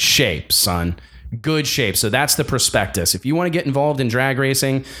good shape, son. Good shape. So that's the prospectus. If you want to get involved in drag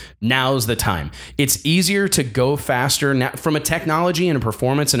racing, now's the time. It's easier to go faster now from a technology and a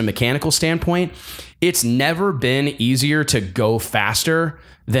performance and a mechanical standpoint. It's never been easier to go faster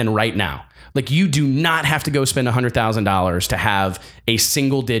than right now. Like you do not have to go spend $100,000 to have a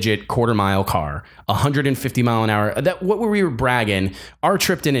single digit quarter mile car, 150 mile an hour. What were we bragging? Our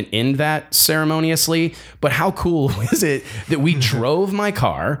trip didn't end that ceremoniously, but how cool is it that we drove my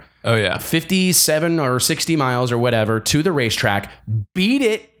car, 57 or 60 miles or whatever to the racetrack, beat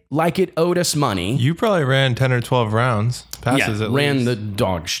it like it owed us money. You probably ran 10 or 12 rounds. Passes at ran least. the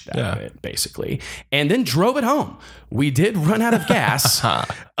dog shit out of it, basically. And then drove it home. We did run out of gas,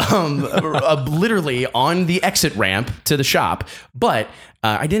 literally on the exit ramp to the shop. But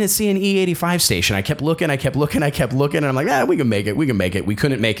I didn't see an E85 station. I kept looking. And I'm like, we can make it. We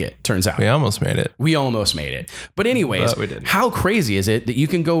couldn't make it, turns out. We almost made it. But anyways, we didn't. How crazy is it that you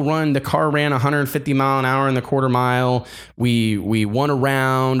can go run, the car ran 150 mile an hour in the quarter mile. We won a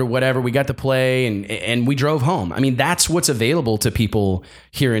round or whatever. We got to play and we drove home. I mean, that's what's available to people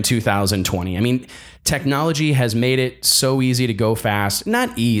here in 2020. I mean, technology has made it so easy to go fast.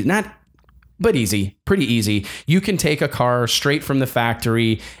 But easy, pretty easy. You can take a car straight from the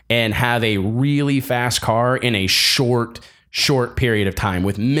factory and have a really fast car in a short period of time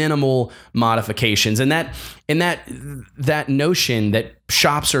with minimal modifications. And that notion that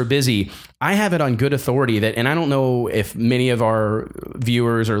shops are busy, I have it on good authority that, and I don't know if many of our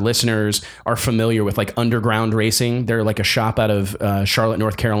viewers or listeners are familiar with like Underground Racing. They're like a shop out of Charlotte,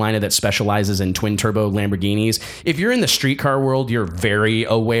 North Carolina that specializes in twin turbo Lamborghinis. If you're in the street car world, you're very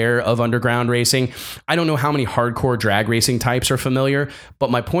aware of Underground Racing. I don't know how many hardcore drag racing types are familiar, but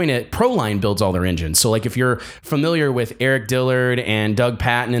my point is Proline builds all their engines. So like if you're familiar with Eric Dillard and Doug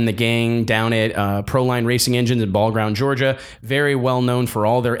Patton and the gang down at Proline Racing Engines in Ball Ground, Georgia, very well known for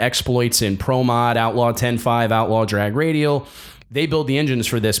all their exploits in Pro Mod, Outlaw 10.5, Outlaw Drag Radial. They build the engines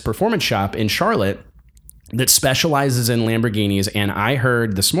for this performance shop in Charlotte that specializes in Lamborghinis. And I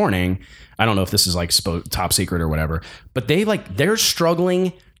heard this morning, I don't know if this is like top secret or whatever, but they're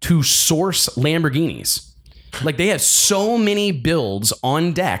struggling to source Lamborghinis. Like they have so many builds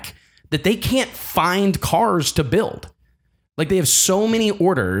on deck that they can't find cars to build. Like they have so many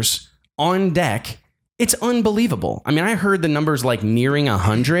orders on deck. It's unbelievable. I mean, I heard the numbers like nearing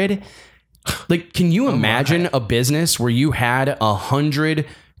 100. Like, can you imagine a business where you had 100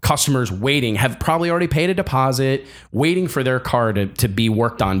 customers waiting have probably already paid a deposit, waiting for their car to be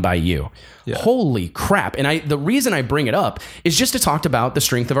worked on by you. Yeah. Holy crap. And the reason I bring it up is just to talk about the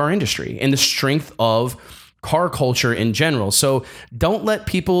strength of our industry and the strength of car culture in general. So don't let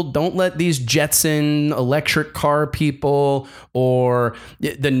these Jetson electric car people or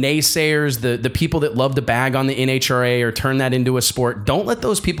the naysayers, the people that love to bag on the NHRA or turn that into a sport, don't let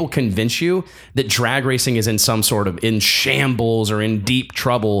those people convince you that drag racing is in shambles or in deep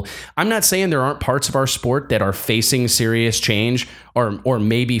trouble. I'm not saying there aren't parts of our sport that are facing serious change or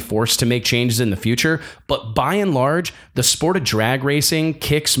maybe forced to make changes in the future. But by and large, the sport of drag racing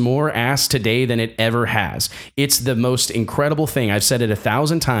kicks more ass today than it ever has. It's the most incredible thing. I've said it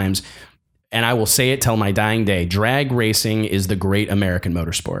 1,000 times, and I will say it till my dying day. Drag racing is the great American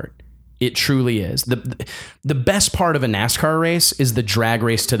motorsport. It truly is. The best part of a NASCAR race is the drag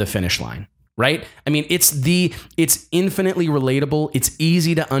race to the finish line. Right? I mean, it's infinitely relatable. It's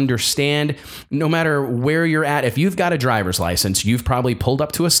easy to understand no matter where you're at. If you've got a driver's license, you've probably pulled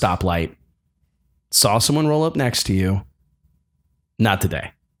up to a stoplight, saw someone roll up next to you. Not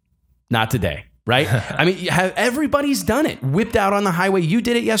today. Right? I mean, everybody's done it. Whipped out on the highway. You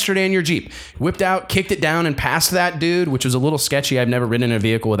did it yesterday in your Jeep. Whipped out, kicked it down and passed that dude, which was a little sketchy. I've never ridden in a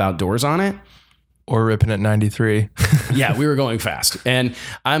vehicle without doors on it. Or ripping at 93. Yeah, we were going fast. And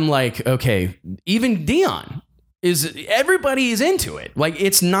I'm like, okay, even Dion everybody is into it. Like,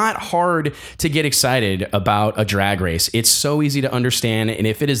 it's not hard to get excited about a drag race. It's so easy to understand. And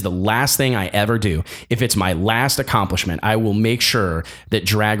if it is the last thing I ever do, if it's my last accomplishment, I will make sure that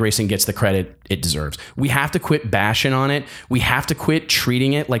drag racing gets the credit it deserves. We have to quit bashing on it. We have to quit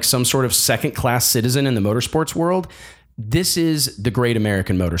treating it like some sort of second-class citizen in the motorsports world. This is the great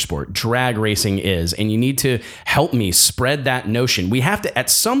American motorsport. Drag racing is, and you need to help me spread that notion. We have to, at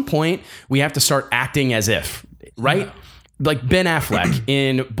some point, we have to start acting as if, right? Yeah. Like Ben Affleck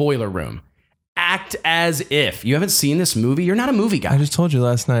in Boiler Room. Act as if. You haven't seen this movie? You're not a movie guy. I just told you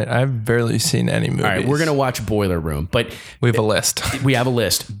last night, I've barely seen any movies. All right, we're going to watch Boiler Room, but we have a list. We have a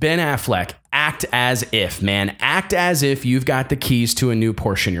list. Ben Affleck, act as if, man. Act as if you've got the keys to a new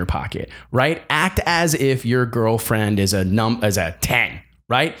Porsche in your pocket, right? Act as if your girlfriend is a 10,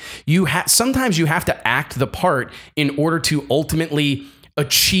 right? Sometimes you have to act the part in order to ultimately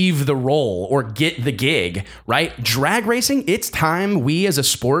achieve the role or get the gig, right? Drag racing, it's time we as a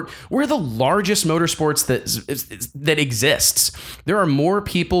sport, we're the largest motorsports that exists. There are more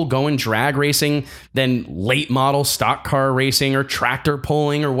people going drag racing than late model stock car racing or tractor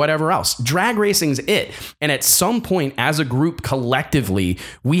pulling or whatever else. Drag racing's it. And at some point as a group collectively,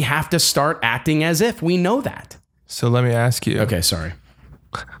 we have to start acting as if we know that. So let me ask you. Okay, sorry.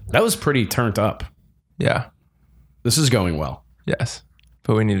 That was pretty turned up. Yeah. This is going well. Yes.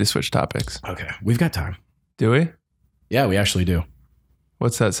 But we need to switch topics. Okay. We've got time. Do we? Yeah, we actually do.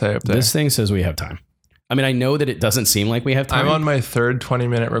 What's that say up there? This thing says we have time. I mean, I know that it doesn't seem like we have time. I'm on my third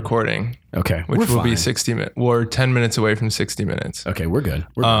 20-minute recording. Okay. Which will be 60 minutes. We're 10 minutes away from 60 minutes. Okay, we're good.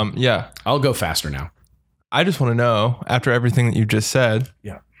 We're good. Yeah. I'll go faster now. I just want to know, after everything that you just said,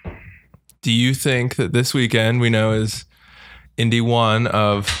 do you think that this weekend we know is Indy 1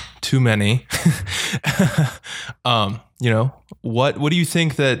 of too many? What do you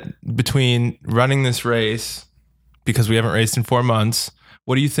think that between running this race, because we haven't raced in 4 months,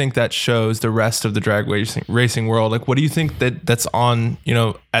 what do you think that shows the rest of the drag racing world? Like, what do you think that's on,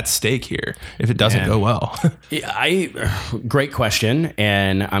 at stake here if it doesn't go well? Great question.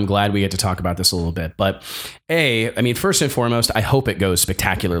 And I'm glad we get to talk about this a little bit. But first and foremost, I hope it goes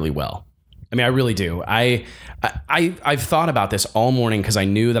spectacularly well. I mean, I really do. I've thought about this all morning because I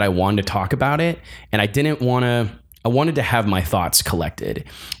knew that I wanted to talk about it, and I wanted to have my thoughts collected.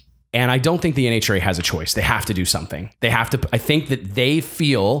 And I don't think the NHRA has a choice. They have to do something. I think that they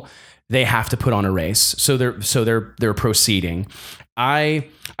feel they have to put on a race. So they're proceeding. I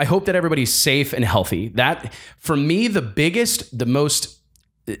hope that everybody's safe and healthy. That, for me, the biggest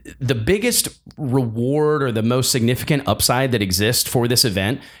reward or the most significant upside that exists for this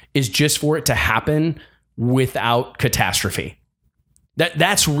event is just for it to happen without catastrophe.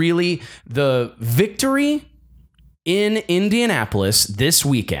 That's really the victory in Indianapolis this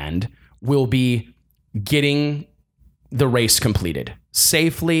weekend will be getting the race completed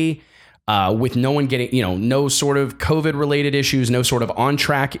safely, with no one getting, no sort of COVID related issues, no sort of on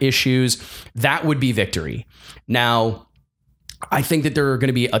track issues. That would be victory. Now, I think that there are going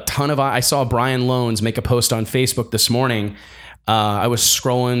to be a ton of, I saw Brian Loans make a post on Facebook this morning. I was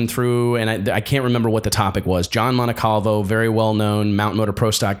scrolling through and I can't remember what the topic was. John Montecalvo, very well-known Mountain Motor Pro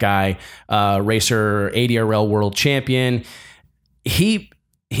Stock guy, racer, ADRL world champion. He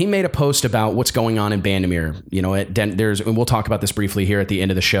he made a post about what's going on in Bandimere. You know, and we'll talk about this briefly here at the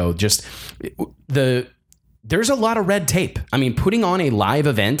end of the show. Just there's a lot of red tape. I mean, putting on a live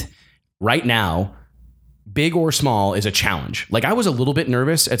event right now, big or small, is a challenge. Like, I was a little bit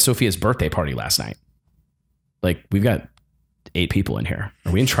nervous at Sophia's birthday party last night. Like, we've got 8 people in here.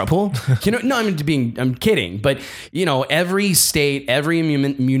 Are we in trouble? You know, no, I'm kidding. But, you know, every state, every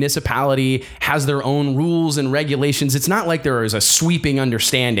municipality has their own rules and regulations. It's not like there is a sweeping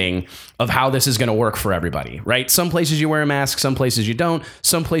understanding of how this is going to work for everybody, right? Some places you wear a mask, some places you don't.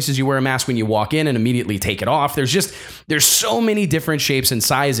 Some places you wear a mask when you walk in and immediately take it off. There's so many different shapes and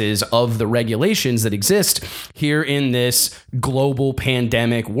sizes of the regulations that exist here in this global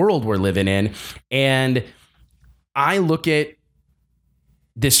pandemic world we're living in. And I look at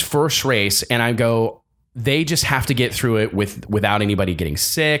this first race and I go, they just have to get through it without anybody getting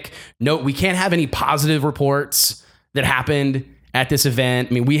sick. No, we can't have any positive reports that happened at this event.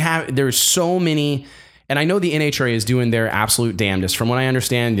 I mean, there's so many, and I know the NHRA is doing their absolute damnedest. From what I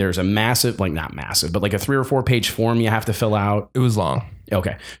understand, there's a massive, like not massive, but like a 3 or 4 page form you have to fill out. It was long.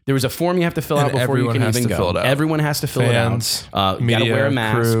 Okay. There was a form you have to fill out before you can even go. Everyone has to fill it out. Media, you gotta wear a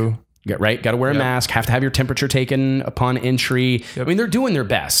mask. Crew. Got to wear a mask, have to have your temperature taken upon entry. Yep. I mean, they're doing their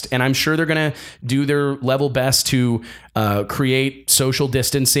best, and I'm sure they're going to do their level best to create social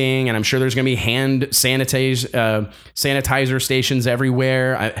distancing, and I'm sure there's going to be hand sanitizer stations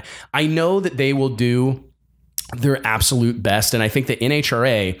everywhere. I know that they will do their absolute best, and I think the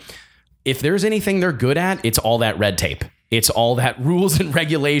NHRA, if there's anything they're good at, it's all that red tape. It's all that rules and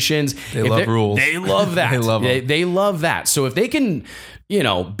regulations. They love rules. They love that. They love that. So if they can, you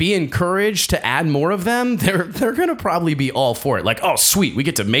know, be encouraged to add more of them, they're going to probably be all for it. Like, oh, sweet, we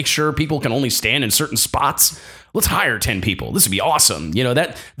get to make sure people can only stand in certain spots. Let's hire 10 people. This would be awesome. You know,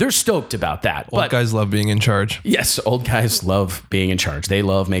 that they're stoked about that. Old guys love being in charge. Yes, old guys love being in charge. They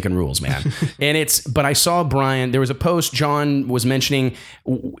love making rules, man. But I saw Brian, there was a post John was mentioning,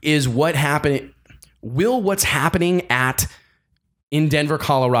 is what happened. Will what's happening in Denver,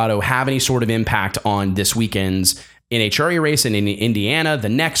 Colorado have any sort of impact on this weekend's NHRA race in Indiana, the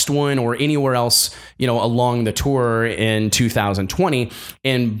next one, or anywhere else, you know, along the tour in 2020?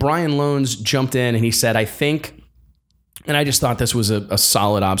 And Brian Loans jumped in and he said, I think, and I just thought this was a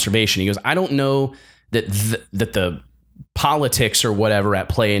solid observation. He goes, I don't know that the politics or whatever at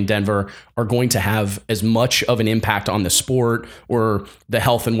play in Denver are going to have as much of an impact on the sport or the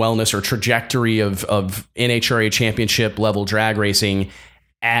health and wellness or trajectory of NHRA championship level drag racing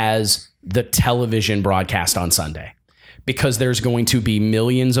as the television broadcast on Sunday, because there's going to be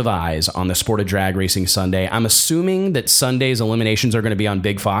millions of eyes on the sport of drag racing Sunday. I'm assuming that Sunday's eliminations are going to be on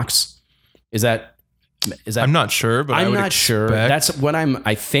Big Fox. Is that I'm not sure, but I'm not sure. That's what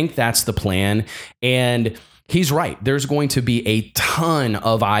I think that's the plan. And he's right. There's going to be a ton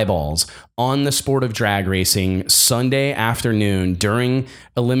of eyeballs on the sport of drag racing Sunday afternoon during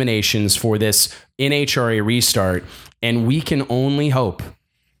eliminations for this NHRA restart. And we can only hope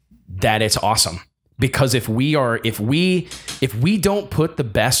that it's awesome. Because if we don't put the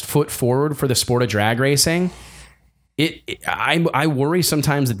best foot forward for the sport of drag racing, I worry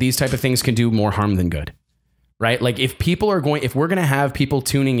sometimes that these type of things can do more harm than good. Right? Like if we're going to have people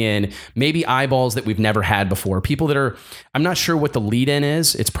tuning in, maybe eyeballs that we've never had before, people that I'm not sure what the lead in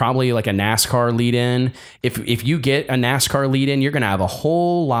is. It's probably like a NASCAR lead in. If you get a NASCAR lead in, you're going to have a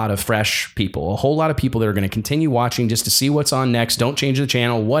whole lot of fresh people, a whole lot of people that are going to continue watching just to see what's on next. Don't change the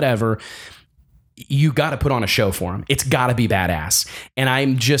channel, whatever. You got to put on a show for them. It's got to be badass. And I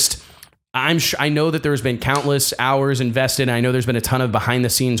know that there's been countless hours invested. And I know there's been a ton of behind the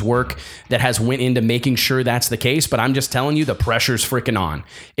scenes work that has went into making sure that's the case. But I'm just telling you, the pressure's freaking on.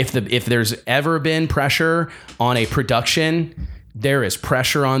 If there's ever been pressure on a production, there is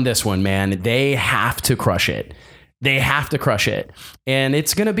pressure on this one, man. They have to crush it. They have to crush it. And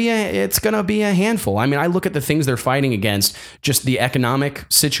it's going to be a handful. I mean, I look at the things they're fighting against, just the economic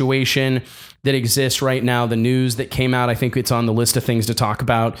situation that exists right now, the news that came out. I think it's on the list of things to talk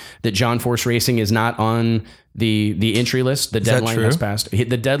about, that John Force Racing is not on the entry list. The deadline has passed.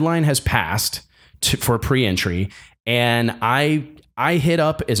 The deadline has passed for pre-entry. And I hit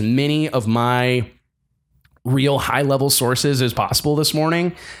up as many of my real high level sources as possible this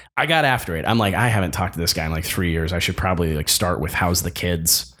morning. I got after it. I'm like, I haven't talked to this guy in like 3 years. I should probably like start with how's the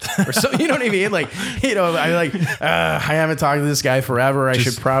kids or so, you know what I mean? Like, you know, I'm like, I haven't talked to this guy forever. I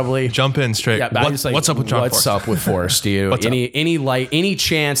should probably jump in straight. Yeah, what's up with John Force? What's up with Forrest? Any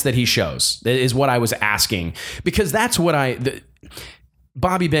chance that he shows is what I was asking, because that's what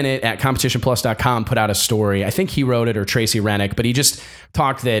Bobby Bennett at competitionplus.com put out a story. I think he wrote it, or Tracy Rennick, but he just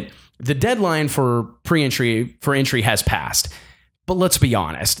talked that the deadline for entry has passed. But let's be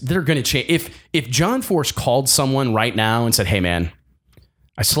honest, they're going to change. If John Force called someone right now and said, "Hey, man,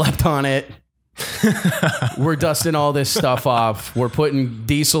 I slept on it. We're dusting all this stuff off. We're putting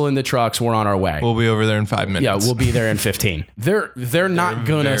diesel in the trucks. We're on our way. We'll be over there in 5 minutes." Yeah, we'll be there in 15. They're not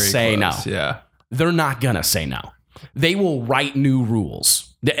going to say close. no. Yeah. They're not going to say no. They will write new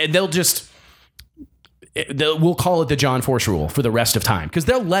rules. We'll call it the John Force rule for the rest of time because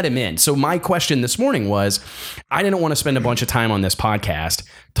they'll let him in. So my question this morning was, I didn't want to spend a bunch of time on this podcast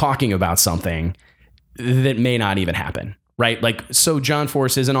talking about something that may not even happen. Right? Like, so John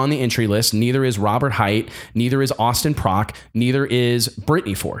Force isn't on the entry list. Neither is Robert Height. Neither is Austin Prock. Neither is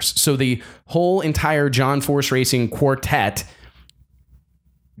Brittany Force. So the whole entire John Force Racing quartet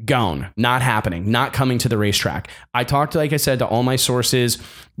gone, not happening, not coming to the racetrack. I talked, like I said, to all my sources.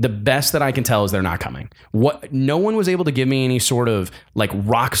 The best that I can tell is they're not coming. No one was able to give me any sort of like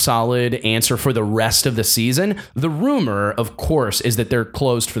rock solid answer for the rest of the season. The rumor, of course, is that they're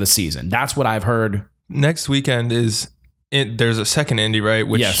closed for the season. That's what I've heard. Next weekend there's a second Indy, right?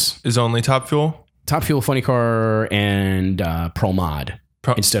 Which is only Top Fuel? Top Fuel, Funny Car, and Pro Mod.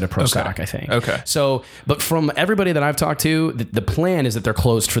 Instead of Pro Stock, I think. Okay. So, but from everybody that I've talked to, the plan is that they're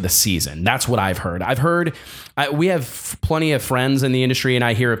closed for the season. That's what I've heard. We have plenty of friends in the industry, and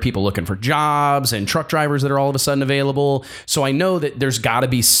I hear of people looking for jobs and truck drivers that are all of a sudden available. So I know that there's got to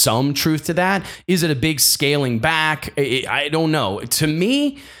be some truth to that. Is it a big scaling back? I don't know. To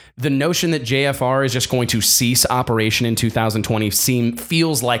me, the notion that JFR is just going to cease operation in 2020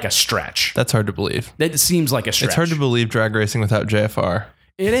 feels like a stretch. That's hard to believe. That seems like a stretch. It's hard to believe drag racing without JFR.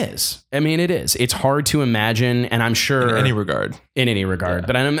 It is. I mean, it is. It's hard to imagine, and I'm sure in any regard. Yeah.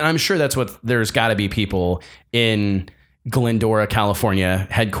 But I'm sure that's what there's got to be people in Glendora, California,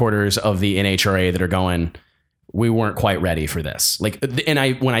 headquarters of the NHRA that are going, we weren't quite ready for this. Like,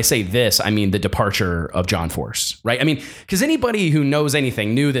 and when I say this, I mean the departure of John Force, right? I mean, because anybody who knows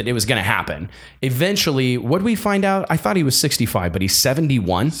anything knew that it was going to happen. Eventually, what did we find out? I thought he was 65, but he's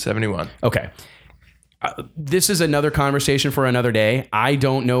 71. 71. Okay. This is another conversation for another day. I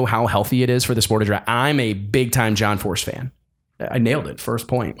don't know how healthy it is for the sport of drag. I'm a big time John Force fan. I nailed it. First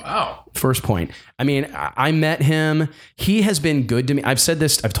point. Wow. First point. I mean, I met him. He has been good to me. I've said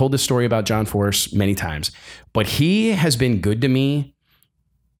this. I've told this story about John Force many times, but he has been good to me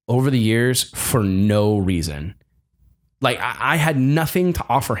over the years for no reason. Like I had nothing to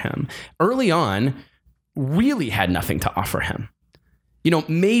offer him early on, really had nothing to offer him. You know,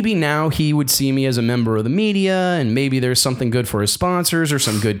 maybe now he would see me as a member of the media and maybe there's something good for his sponsors or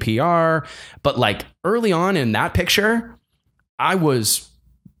some good PR. But like early on in that picture, I was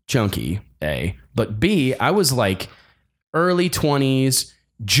junky, A. But B, I was like early 20s,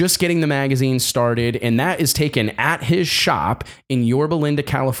 just getting the magazine started. And that is taken at his shop in Yorba Linda,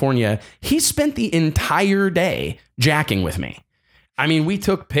 California. He spent the entire day jacking with me. I mean, we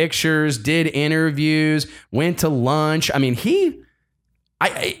took pictures, did interviews, went to lunch. I mean,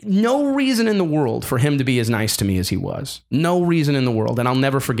 no reason in the world for him to be as nice to me as he was. No reason in the world. And I'll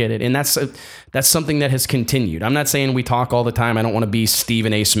never forget it. And that's something that has continued. I'm not saying we talk all the time. I don't want to be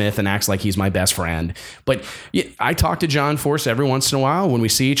Stephen A. Smith and act like he's my best friend. But I talk to John Force every once in a while when we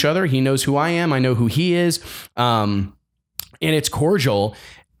see each other. He knows who I am. I know who he is. And it's cordial.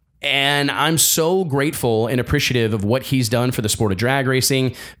 And I'm so grateful and appreciative of what he's done for the sport of drag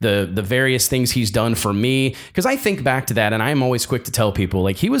racing, the various things he's done for me. Because I think back to that, and I'm always quick to tell people,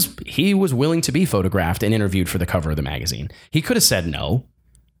 like, he was willing to be photographed and interviewed for the cover of the magazine. He could have said no,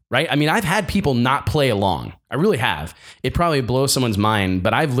 right? I mean, I've had people not play along. I really have. It probably blows someone's mind,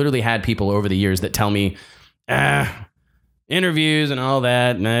 but I've literally had people over the years that tell me, interviews and all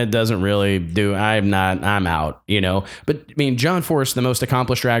that, and it doesn't really do. I'm out, you know. But I mean, John Force, the most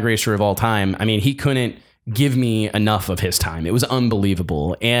accomplished drag racer of all time, I mean, he couldn't give me enough of his time. It was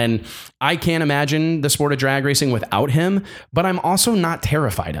unbelievable. And I can't imagine the sport of drag racing without him, but I'm also not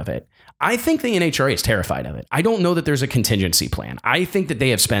terrified of it. I think the NHRA is terrified of it. I don't know that there's a contingency plan. I think that they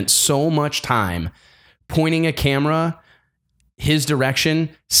have spent so much time pointing a camera his direction,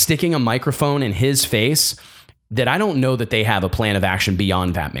 sticking a microphone in his face, that I don't know that they have a plan of action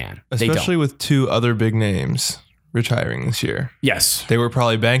beyond that man. Especially with two other big names retiring this year. Yes. They were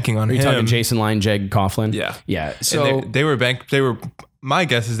probably banking on him. Are you talking Jason Line, Jeg Coughlin? Yeah. Yeah. So my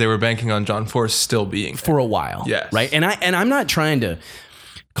guess is they were banking on John Force still being there. For a while. Yes. Right. And I'm not trying to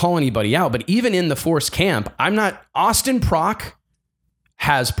call anybody out, but even in the Force camp, Austin Prock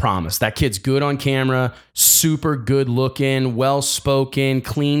has promise. That kid's good on camera, super good looking, well-spoken,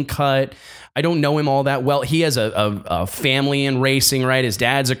 clean cut. I don't know him all that well. He has a family in racing, right? His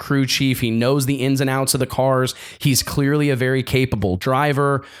dad's a crew chief. He knows the ins and outs of the cars. He's clearly a very capable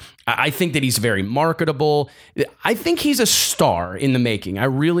driver. I think that he's very marketable. I think he's a star in the making. I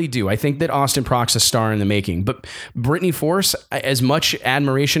really do. I think that Austin Prock's a star in the making. But Brittany Force, as much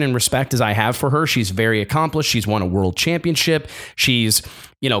admiration and respect as I have for her, she's very accomplished. She's won a world championship. She's,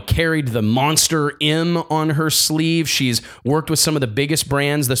 carried the Monster M on her sleeve. She's worked with some of the biggest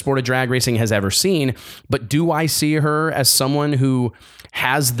brands the sport of drag racing has ever seen. But do I see her as someone who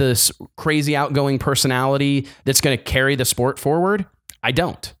has this crazy outgoing personality that's going to carry the sport forward? I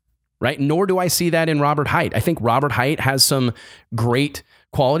don't. Right? Nor do I see that in Robert Hight. I think Robert Hight has some great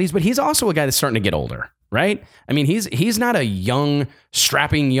qualities, but he's also a guy that's starting to get older, right? I mean, he's not a young,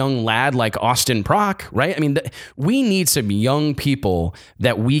 strapping young lad like Austin Prock, right? I mean, we need some young people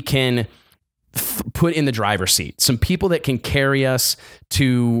that we can put in the driver's seat, some people that can carry us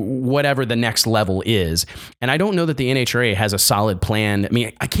to whatever the next level is. And I don't know that the NHRA has a solid plan. I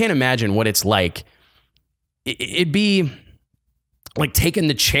mean, I can't imagine what it's like. It'd be like taking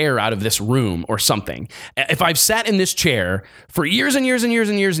the chair out of this room or something. If I've sat in this chair for years and years and years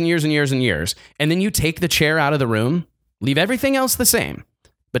and years and years and years and years, and then you take the chair out of the room, leave everything else the same,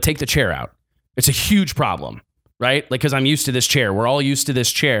 but take the chair out, it's a huge problem, right? Like, because I'm used to this chair. We're all used to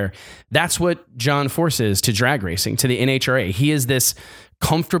this chair. That's what John Force is to drag racing, to the NHRA. He is this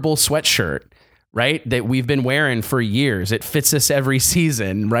comfortable sweatshirt, right, that we've been wearing for years. It fits us every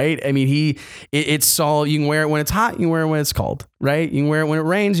season, right? I mean, it's all, you can wear it when it's hot, you can wear it when it's cold, right? You can wear it when it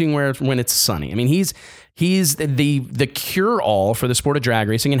rains, you can wear it when it's sunny. I mean, he's the cure-all for the sport of drag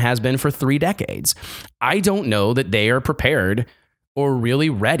racing and has been for 3 decades. I don't know that they are prepared or really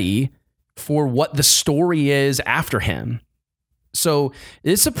ready for what the story is after him. So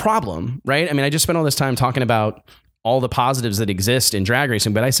it's a problem, right? I mean, I just spent all this time talking about all the positives that exist in drag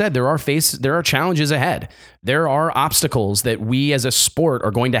racing. But I said there are challenges ahead. There are obstacles that we as a sport are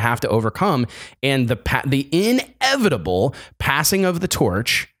going to have to overcome. And the inevitable passing of the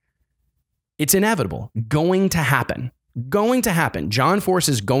torch, it's inevitable, going to happen. John Force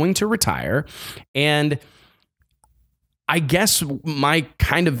is going to retire. And I guess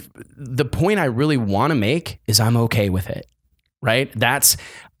the point I really want to make is I'm okay with it, right?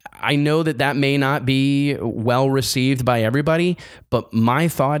 I know that may not be well received by everybody, but my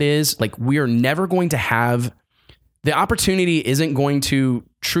thought is, like, we are never going to have, the opportunity isn't going to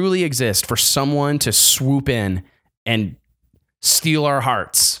truly exist for someone to swoop in and steal our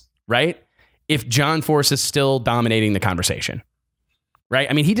hearts, right? If John Force is still dominating the conversation, right?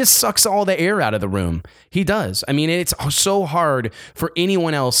 I mean, he just sucks all the air out of the room. He does. I mean, it's so hard for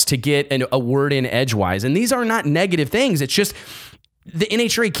anyone else to get a word in edgewise. And these are not negative things. It's just, the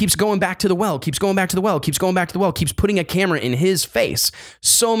NHRA keeps going back to the well, keeps putting a camera in his face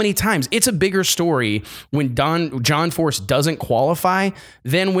so many times. It's a bigger story when John Force doesn't qualify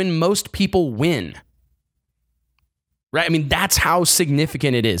than when most people win. Right? I mean, that's how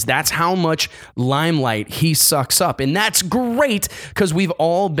significant it is. That's how much limelight he sucks up. And that's great because we've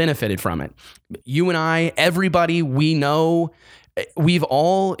all benefited from it. You and I, everybody we know, we've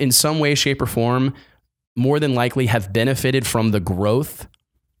all in some way, shape, or form more than likely have benefited from the growth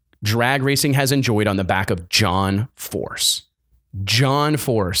drag racing has enjoyed on the back of John Force. John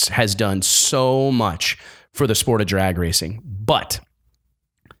Force has done so much for the sport of drag racing, but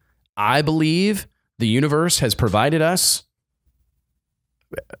I believe the universe has provided us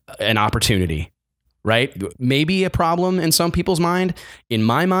an opportunity, right? Maybe a problem in some people's mind. In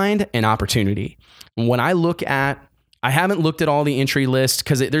my mind, an opportunity. When I haven't looked at all the entry lists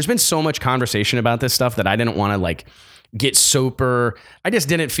because there's been so much conversation about this stuff that I didn't want to get super. I just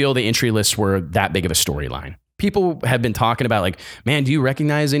didn't feel the entry lists were that big of a storyline. People have been talking about man, do you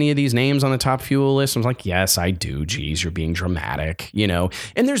recognize any of these names on the top fuel list? I was like, yes, I do. Geez, you're being dramatic,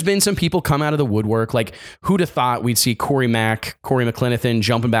 And there's been some people come out of the woodwork. Who'd have thought we'd see Corey McClinathan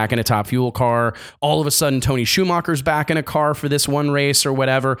jumping back in a top fuel car. All of a sudden, Tony Schumacher's back in a car for this one race or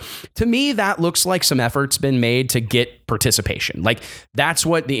whatever. To me, that looks like some effort's been made to get participation. That's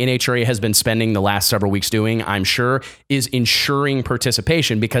what the NHRA has been spending the last several weeks doing, I'm sure, is ensuring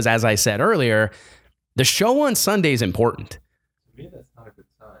participation because, as I said earlier, the show on Sunday is important. To me, that's not a good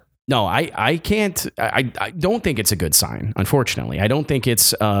sign. No, I can't. I don't think it's a good sign, unfortunately. I don't think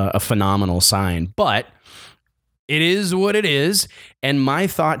it's a phenomenal sign, but it is what it is. And my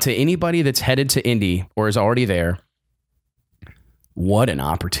thought to anybody that's headed to Indy or is already there, what an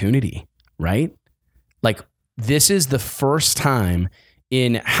opportunity, right? This is the first time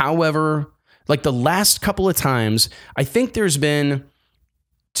in the last couple of times, I think there's been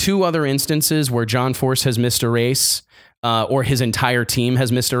two other instances where John Force has missed a race, or his entire team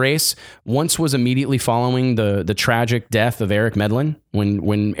has missed a race. Once was immediately following the tragic death of Eric Medlin.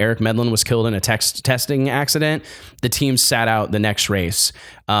 When Eric Medlin was killed in a testing accident, the team sat out the next race.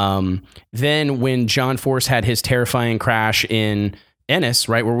 Then when John Force had his terrifying crash in Ennis,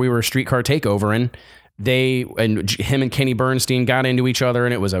 right where we were streetcar takeover, and him and Kenny Bernstein got into each other,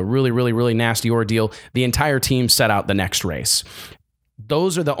 and it was a really, really, really nasty ordeal. The entire team set out the next race.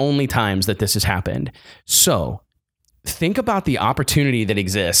 Those are the only times that this has happened. So think about the opportunity that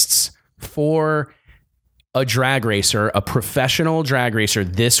exists for a drag racer, a professional drag racer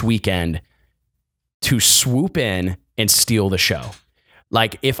this weekend, to swoop in and steal the show.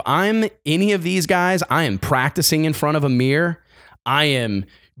 Like, if I'm any of these guys, I am practicing in front of a mirror. I am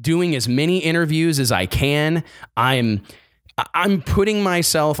doing as many interviews as I can. I'm putting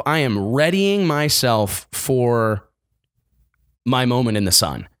myself, I am readying myself for my moment in the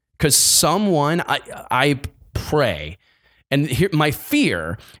sun. Because someone, I pray, and here, my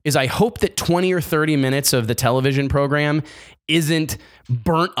fear is I hope that 20 or 30 minutes of the television program isn't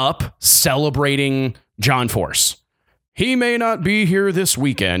burnt up celebrating John Force. He may not be here this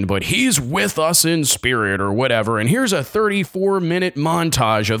weekend, but he's with us in spirit or whatever. And here's a 34-minute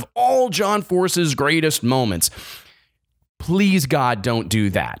montage of all John Force's greatest moments. Please, God, don't do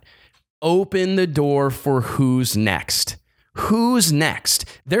that. Open the door for who's next. Who's next?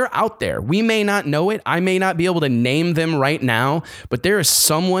 They're out there. We may not know it. I may not be able to name them right now, but there is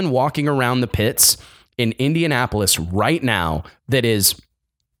someone walking around the pits in Indianapolis right now that is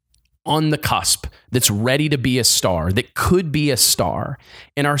on the cusp, that's ready to be a star, that could be a star.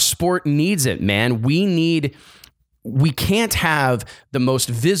 And our sport needs it, man. We can't have the most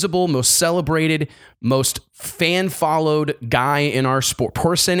visible, most celebrated, most fan-followed guy in our sport,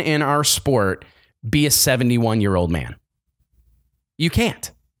 person in our sport, be a 71-year-old man. You can't.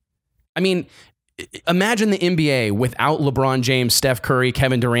 I mean, imagine the NBA without LeBron James, Steph Curry,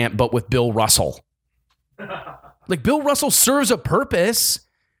 Kevin Durant, but with Bill Russell. Like, Bill Russell serves a purpose.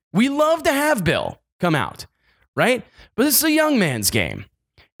 We love to have Bill come out, right? But this is a young man's game.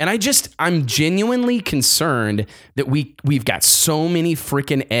 And I'm genuinely concerned that we've got so many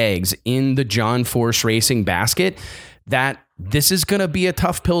freaking eggs in the John Force Racing basket that this is going to be a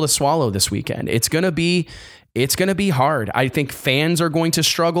tough pill to swallow this weekend. It's going to be hard. I think fans are going to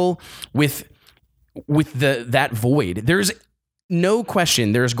struggle with that void. There's no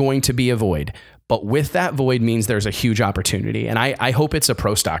question there's going to be a void. But with that void means there's a huge opportunity. And I hope it's a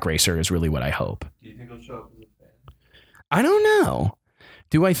pro stock racer is really what I hope. Do you think he'll show up as a fan? I don't know.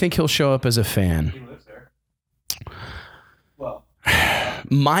 Do I think he'll show up as a fan? He lives there. Well,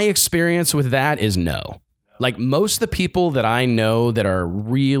 my experience with that is no. Like, most of the people that I know that are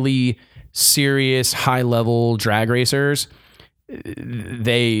really serious, high-level drag racers,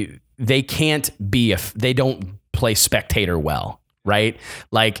 they don't play spectator well. Right?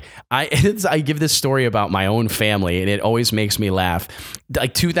 Like, I give this story about my own family, and it always makes me laugh.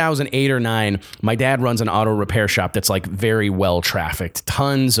 Like 2008 or 9, my dad runs an auto repair shop that's like very well trafficked,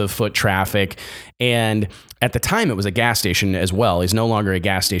 tons of foot traffic. And at the time it was a gas station as well. He's no longer a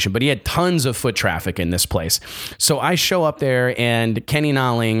gas station, but he had tons of foot traffic in this place. So I show up there, and Kenny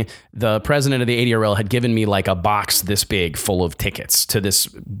Nolling, the president of the NHRA, had given me like a box this big full of tickets to this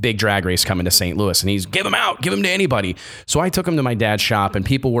big drag race coming to St. Louis. And he's, give them to anybody. So I took him to my dad's shop, and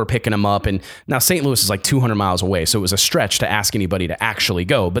people were picking him up. And now St. Louis is like 200 miles away. So it was a stretch to ask anybody to actually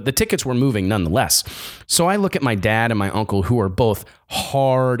go, but the tickets were moving nonetheless. So I look at my dad and my uncle, who are both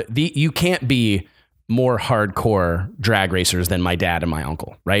hard. You can't be more hardcore drag racers than my dad and my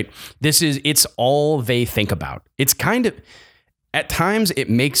uncle, right? It's all they think about. It's kind of, at times it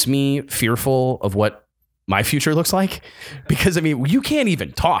makes me fearful of what my future looks like, because I mean, you can't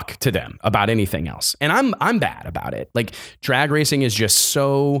even talk to them about anything else. And I'm bad about it. Like, drag racing is just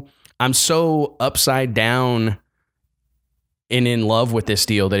I'm so upside down and in love with this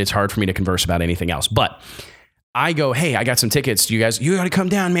deal that it's hard for me to converse about anything else. But I go, hey, I got some tickets. You got to come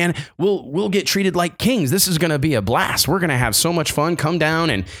down, man. We'll get treated like kings. This is going to be a blast. We're going to have so much fun. Come down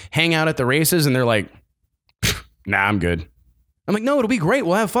and hang out at the races. And they're like, nah, I'm good. I'm like, no, it'll be great.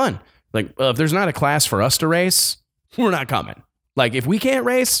 We'll have fun. Like, if there's not a class for us to race, we're not coming. Like, if we can't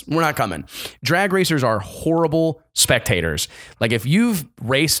race, we're not coming. Drag racers are horrible spectators. Like, if you've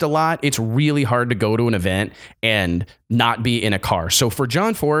raced a lot, it's really hard to go to an event and not be in a car. So for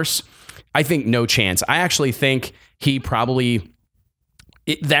John Force, I think no chance. I actually think he probably,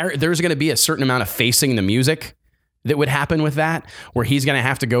 there's going to be a certain amount of facing the music that would happen with that, where he's going to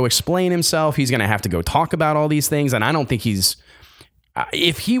have to go explain himself. He's going to have to go talk about all these things. And I don't think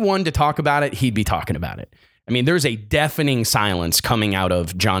if he wanted to talk about it, he'd be talking about it. I mean, there's a deafening silence coming out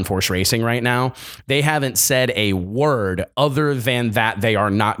of John Force Racing right now. They haven't said a word other than that they are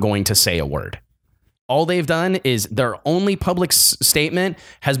not going to say a word. All they've done is their only public statement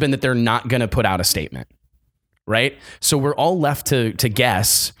has been that they're not going to put out a statement, right? So we're all left to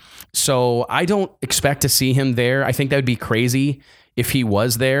guess. So I don't expect to see him there. I think that would be crazy if he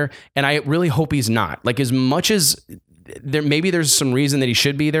was there. And I really hope he's not. Like, as much as there's some reason that he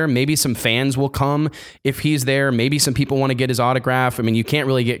should be there. Maybe some fans will come if he's there. Maybe some people want to get his autograph. I mean, you can't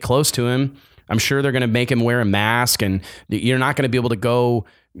really get close to him. I'm sure they're going to make him wear a mask, and you're not going to be able to go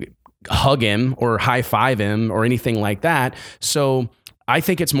hug him or high five him or anything like that. So I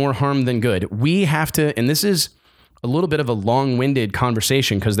think it's more harm than good. We have to, and this is a little bit of a long-winded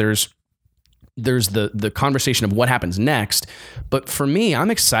conversation because there's the conversation of what happens next. But for me,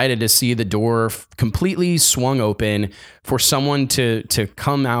 I'm excited to see the door completely swung open for someone to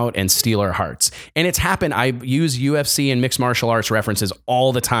come out and steal our hearts. And it's happened. I use UFC and mixed martial arts references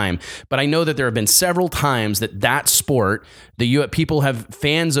all the time, but I know that there have been several times that sport,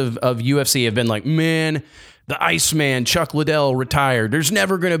 fans of UFC have been like, man, the Iceman, Chuck Liddell, retired. There's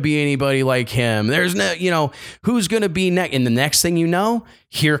never going to be anybody like him. There's no, who's going to be next? And the next thing you know,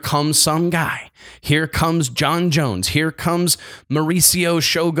 here comes some guy. Here comes John Jones. Here comes Mauricio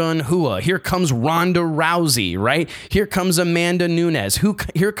Shogun Hua. Here comes Ronda Rousey, right? Here comes Amanda Nunes.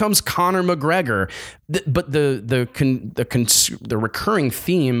 Here comes Conor McGregor. But the recurring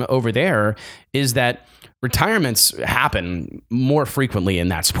theme over there is that retirements happen more frequently in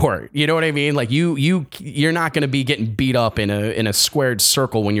that sport. You know what I mean? Like you're not going to be getting beat up in a squared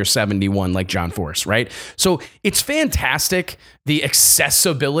circle when you're 71 like John Force, right? So it's fantastic, the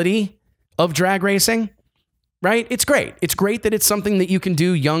accessibility of drag racing, right? It's great. It's great that it's something that you can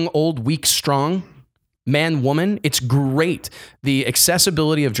do, young, old, weak, strong, man, woman. It's great. The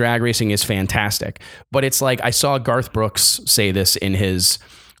accessibility of drag racing is fantastic. But it's like, I saw Garth Brooks say this in his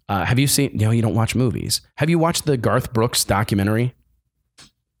have you seen, you don't watch movies. Have you watched the Garth Brooks documentary?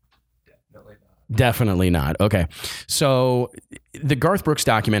 Definitely not. Okay. So the Garth Brooks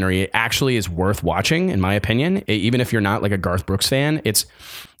documentary actually is worth watching, in my opinion, even if you're not like a Garth Brooks fan.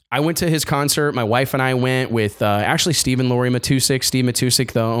 I went to his concert. My wife and I went with actually Steve and Lori Matusik. Steve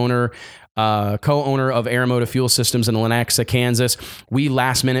Matusik, the co-owner of Aeromotive Fuel Systems in Lenexa, Kansas. We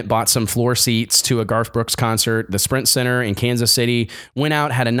last minute bought some floor seats to a Garth Brooks concert, the Sprint Center in Kansas City, went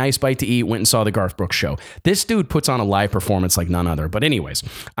out, had a nice bite to eat, went and saw the Garth Brooks show. This dude puts on a live performance like none other. But anyways,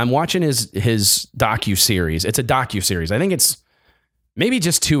 I'm watching his docu-series. It's a docu-series. I think it's maybe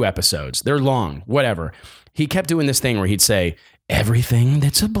just 2 episodes. They're long, whatever. He kept doing this thing where he'd say, everything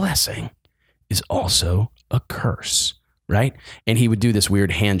that's a blessing is also a curse. Right? And he would do this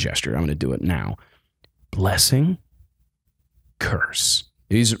weird hand gesture. I'm going to do it now. Blessing, curse.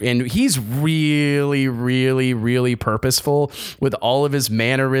 He's really, really, really purposeful with all of his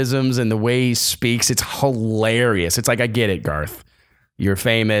mannerisms and the way he speaks. It's hilarious. It's like, I get it, Garth. You're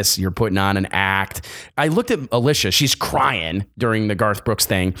famous. You're putting on an act. I looked at Alicia. She's crying during the Garth Brooks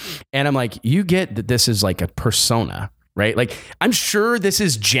thing. And I'm like, you get that this is like a persona, right? Like, I'm sure this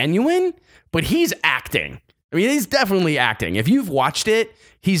is genuine, but he's acting. I mean, he's definitely acting. If you've watched it,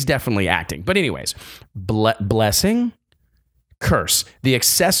 he's definitely acting. But anyways, blessing, curse. The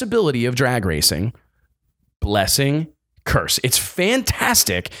accessibility of drag racing, blessing, curse. It's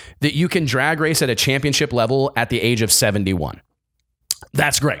fantastic that you can drag race at a championship level at the age of 71.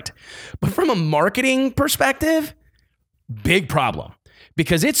 That's great. But from a marketing perspective, big problem.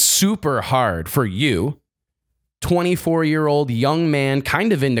 Because it's super hard for you, 24-year-old young man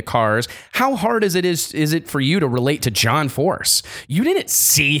kind of into cars. How hard is it for you to relate to John Force? You didn't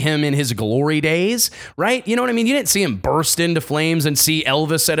see him in his glory days, right? You know what I mean? You didn't see him burst into flames and see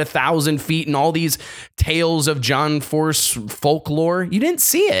Elvis at 1,000 feet and all these tales of John Force folklore. You didn't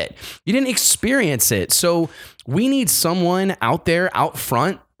see it. You didn't experience it. So we need someone out there, out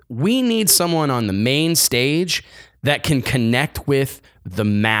front. We need someone on the main stage that can connect with the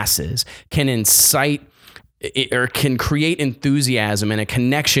masses, can incite or can create enthusiasm and a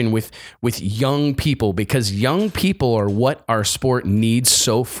connection with young people, because young people are what our sport needs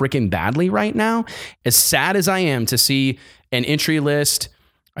so freaking badly right now. As sad as I am to see an entry list,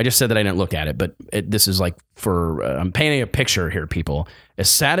 I just said that I didn't look at it, but this is like I'm painting a picture here, people. As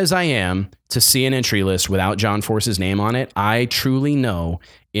sad as I am to see an entry list without John Force's name on it, I truly know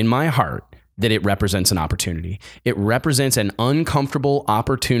in my heart that it represents an opportunity. It represents an uncomfortable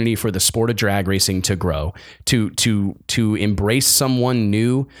opportunity for the sport of drag racing to grow, to embrace someone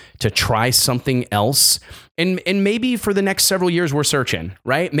new, to try something else. And maybe for the next several years, we're searching,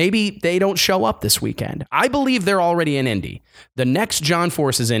 right? Maybe they don't show up this weekend. I believe they're already in Indy. The next John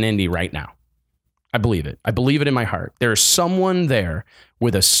Force is in Indy right now. I believe it. I believe it in my heart. There's someone there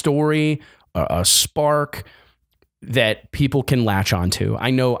with a story, a spark that people can latch onto.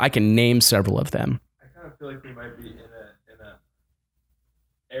 I know I can name several of them. I kind of feel like we might be in a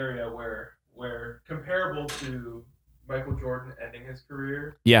area where comparable to Michael Jordan ending his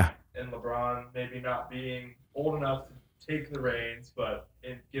career. Yeah. And LeBron maybe not being old enough to take the reins, but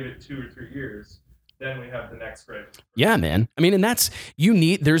give it 2 or 3 years. Then we have the next grade. Yeah, man. I mean, and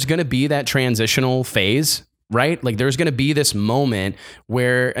there's going to be that transitional phase, right? Like there's going to be this moment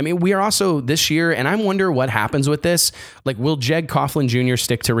where, I mean, we are also this year, and I wonder what happens with this. Like, will Jed Coughlin Jr.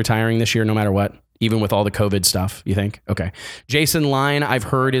 stick to retiring this year no matter what, even with all the COVID stuff, you think? Okay. Jason Line, I've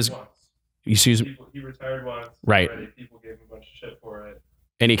heard is... He retired once. Right. Already. People gave him a bunch of shit for it.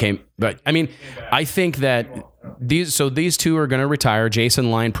 And he came, but I mean, I think that these two are going to retire. Jason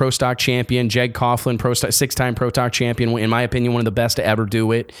Line, Pro Stock champion, Jed Coughlin, 6-time Pro Stock champion. In my opinion, one of the best to ever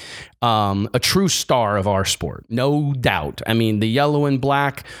do it. A true star of our sport, no doubt. I mean, the yellow and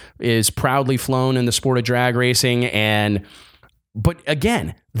black is proudly flown in the sport of drag racing. But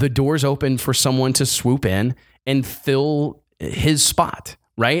again, the door's open for someone to swoop in and fill his spot.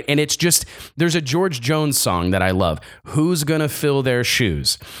 Right. And it's just, there's a George Jones song that I love. Who's going to fill their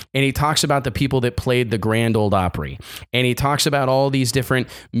shoes? And he talks about the people that played the Grand Ole Opry. And he talks about all these different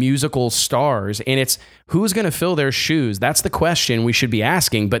musical stars. And it's who's going to fill their shoes? That's the question we should be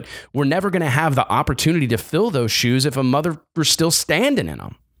asking. But we're never going to have the opportunity to fill those shoes if a mother were still standing in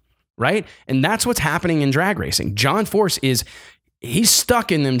them. Right. And that's what's happening in drag racing. John Force he's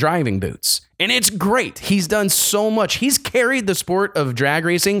stuck in them driving boots. And it's great. He's done so much. He's carried the sport of drag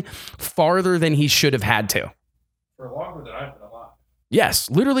racing farther than he should have had to. For longer than I've been alive. Yes,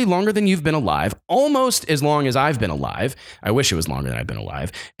 literally longer than you've been alive. Almost as long as I've been alive. I wish it was longer than I've been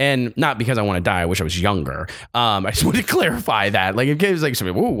alive. And not because I want to die. I wish I was younger. I just want to clarify that. Like, in case like,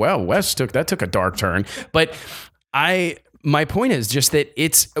 oh, well, Wes took a dark turn. But my point is just that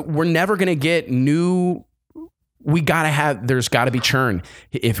we're never going to get new... there's got to be churn.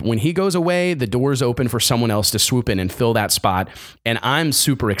 When he goes away, the door's open for someone else to swoop in and fill that spot. And I'm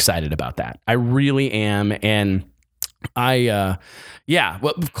super excited about that. I really am. And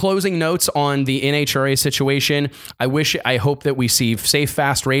closing notes on the NHRA situation. I hope that we see safe,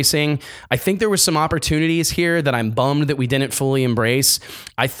 fast racing. I think there was some opportunities here that I'm bummed that we didn't fully embrace.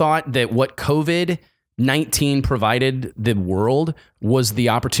 I thought that what COVID-19 provided the world was the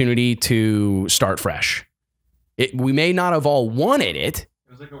opportunity to start fresh. We may not have all wanted it. It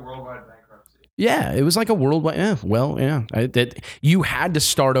was like a worldwide bankruptcy. Yeah, it was like a worldwide. You had to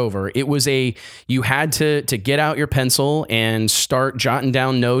start over. You had to get out your pencil and start jotting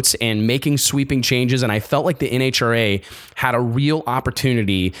down notes and making sweeping changes. And I felt like the NHRA had a real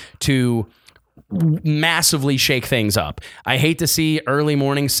opportunity to massively shake things up. I hate to see early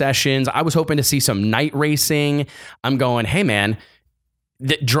morning sessions. I was hoping to see some night racing. I'm going, hey man.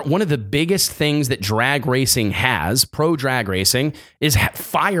 One of the biggest things that drag racing has, pro drag racing, is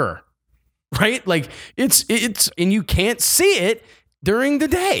fire, right? Like it's, and you can't see it during the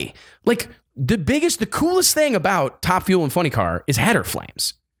day. Like the coolest thing about Top Fuel and Funny Car is header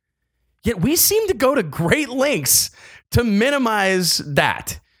flames. Yet we seem to go to great lengths to minimize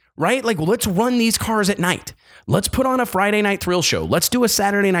that, right? Like, let's run these cars at night. Let's put on a Friday night thrill show. Let's do a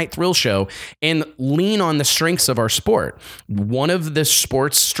Saturday night thrill show and lean on the strengths of our sport. One of the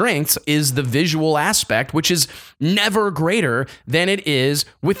sport's strengths is the visual aspect, which is never greater than it is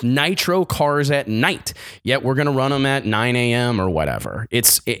with nitro cars at night. Yet we're going to run them at 9 a.m. or whatever.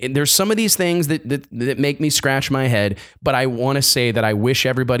 There's some of these things that make me scratch my head, but I want to say that I wish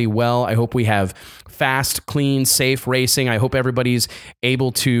everybody well. I hope we have fast, clean, safe racing. I hope everybody's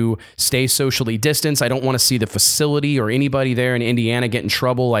able to stay socially distanced. I don't want to see the facility or anybody there in Indiana get in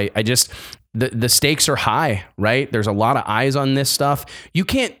trouble. The stakes are high, right? There's a lot of eyes on this stuff.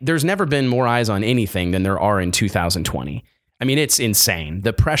 There's never been more eyes on anything than there are in 2020. I mean, it's insane.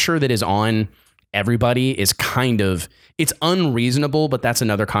 The pressure that is on everybody is it's unreasonable, but that's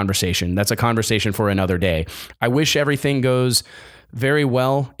another conversation. That's a conversation for another day. I wish everything goes very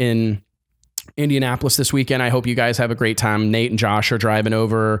well in Indianapolis this weekend. I hope you guys have a great time. Nate and Josh are driving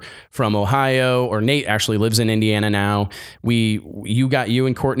over from Ohio, or Nate actually lives in Indiana now. You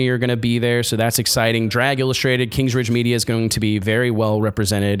and Courtney are going to be there, so that's exciting. Drag Illustrated, Kingsridge Media is going to be very well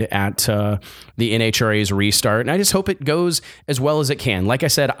represented at the NHRA's restart, and I just hope it goes as well as it can. Like I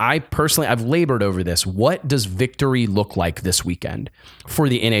said, I've labored over this. What does victory look like this weekend for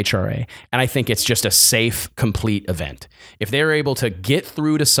the NHRA? And I think it's just a safe, complete event. If they're able to get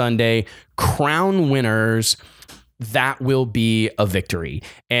through to Sunday, crown winners, that will be a victory.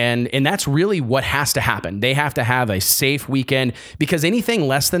 And that's really what has to happen. They have to have a safe weekend, because anything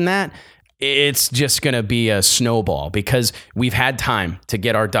less than that, it's just going to be a snowball because we've had time to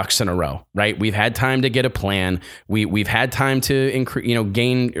get our ducks in a row, right? We've had time to get a plan. We've had time to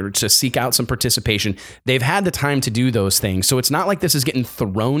gain or to seek out some participation. They've had the time to do those things. So it's not like this is getting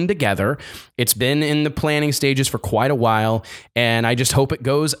thrown together. It's been in the planning stages for quite a while. And I just hope it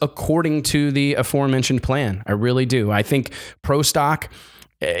goes according to the aforementioned plan. I really do. I think Pro Stock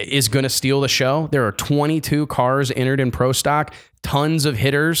is going to steal the show. There are 22 cars entered in Pro Stock, tons of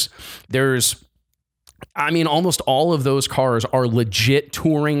hitters. Almost all of those cars are legit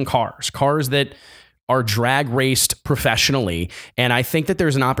touring cars that are drag raced professionally. And I think that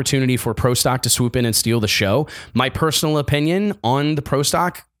there's an opportunity for Pro Stock to swoop in and steal the show. My personal opinion on the Pro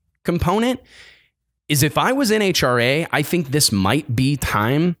Stock component is if I was NHRA, I think this might be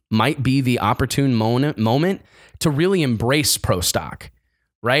the opportune moment to really embrace Pro Stock.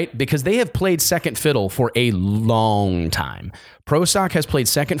 Right? Because they have played second fiddle for a long time. Pro Stock has played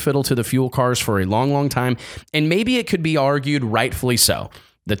second fiddle to the fuel cars for a long, long time. And maybe it could be argued rightfully so.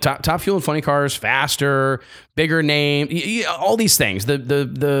 The top fuel and funny cars, faster, bigger name, all these things.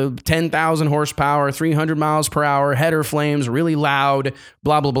 The 10,000 horsepower, 300 miles per hour, header flames, really loud,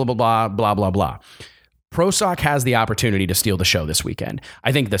 blah, blah, blah, blah, blah, blah, blah, blah. Pro Stock has the opportunity to steal the show this weekend.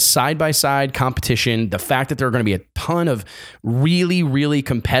 I think the side-by-side competition, the fact that there are going to be a ton of really, really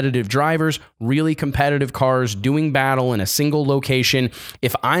competitive drivers, really competitive cars doing battle in a single location.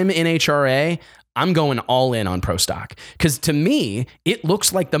 If I'm NHRA, I'm going all in on Pro Stock because to me, it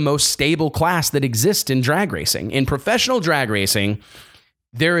looks like the most stable class that exists in drag racing. In professional drag racing,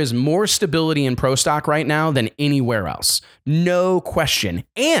 there is more stability in Pro Stock right now than anywhere else. No question.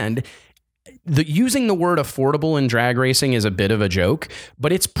 And using the word affordable in drag racing is a bit of a joke,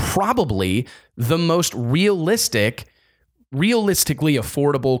 but it's probably the most realistically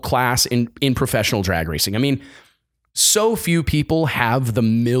affordable class in professional drag racing. I mean, so few people have the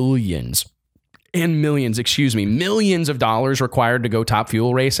millions of dollars required to go top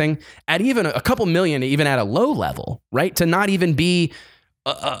fuel racing at even a couple million, even at a low level, right? To not even be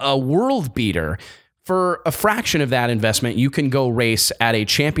a world beater. For a fraction of that investment, you can go race at a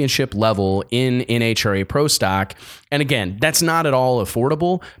championship level in NHRA Pro Stock. And again, that's not at all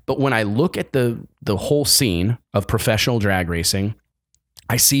affordable. But when I look at the whole scene of professional drag racing,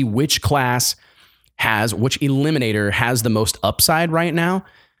 I see which eliminator has the most upside right now.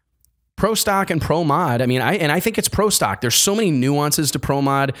 Pro Stock and Pro Mod. I think it's Pro Stock. There's so many nuances to Pro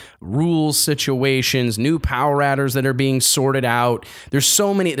Mod, rules, situations, new power adders that are being sorted out. There's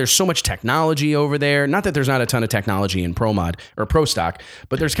so much technology over there. Not that there's not a ton of technology in Pro Mod or Pro Stock,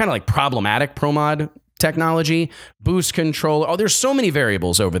 but there's kind of like problematic Pro Mod technology, boost control. Oh, there's so many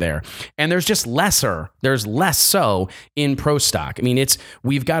variables over there. And there's less so in Pro Stock.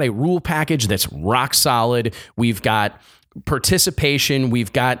 We've got a rule package that's rock solid. We've got participation.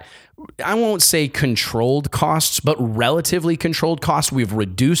 We've got, I won't say controlled costs, but relatively controlled costs. We've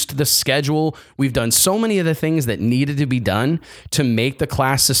reduced the schedule. We've done so many of the things that needed to be done to make the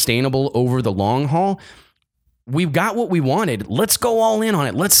class sustainable over the long haul. We've got what we wanted. Let's go all in on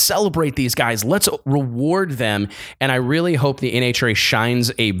it. Let's celebrate these guys. Let's reward them. And I really hope the NHRA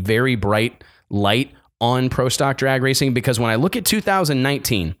shines a very bright light on Pro Stock drag racing, because when I look at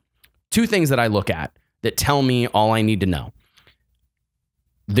 2019, two things that I look at that tell me all I need to know.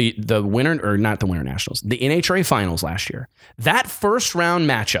 The winter, or not the Winter Nationals, the NHRA finals last year. That first round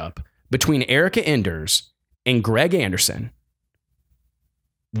matchup between Erica Enders and Greg Anderson,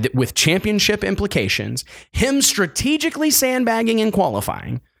 with championship implications, him strategically sandbagging and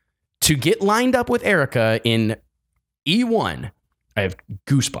qualifying to get lined up with Erica in E1. I have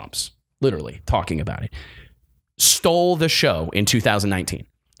goosebumps, literally, talking about it. Stole the show in 2019.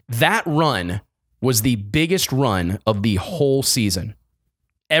 That run was the biggest run of the whole season.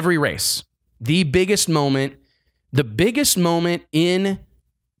 Every race. The biggest moment in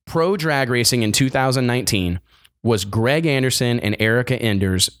pro drag racing in 2019 was Greg Anderson and Erica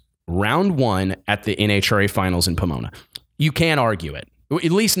Enders round one at the NHRA finals in Pomona. You can't argue it,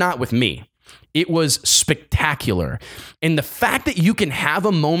 at least not with me. It was spectacular. And the fact that you can have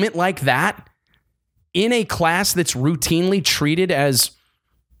a moment like that in a class that's routinely treated as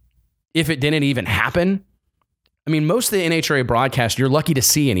if it didn't even happen. Most of the NHRA broadcast, you're lucky to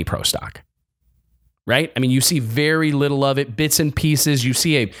see any Pro Stock, right? You see very little of it, bits and pieces. You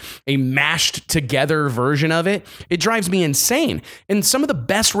see a mashed together version of it. It drives me insane. And some of the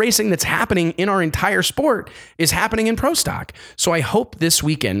best racing that's happening in our entire sport is happening in Pro Stock. So I hope this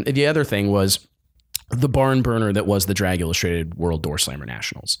weekend, the other thing was the barn burner that was the Drag Illustrated World Door Slammer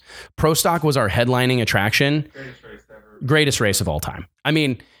Nationals. Pro Stock was our headlining attraction. Greatest race ever. Greatest race of all time.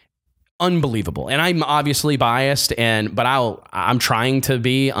 unbelievable. And I'm obviously biased, but I'm trying to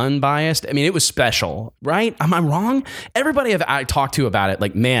be unbiased. I mean, it was special, right? Am I wrong? Everybody I talked to about it,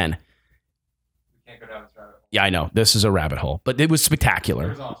 like, man. We can't go down this rabbit hole. Yeah, I know this is a rabbit hole, but it was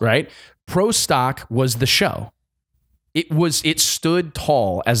spectacular, awesome. Right? Pro Stock was the show. It stood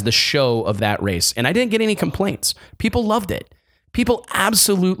tall as the show of that race, and I didn't get any complaints. People loved it. People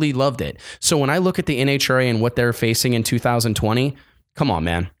absolutely loved it. So when I look at the NHRA and what they're facing in 2020, come on,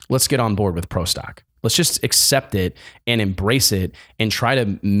 man. Let's get on board with Pro Stock. Let's just accept it and embrace it and try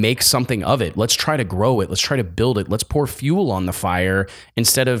to make something of it. Let's try to grow it. Let's try to build it. Let's pour fuel on the fire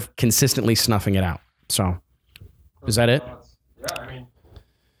instead of consistently snuffing it out. So, is that it? Yeah, I mean,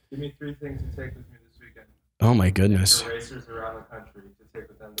 give me 3 things to take with me this weekend. Oh my goodness. For racers around the country to take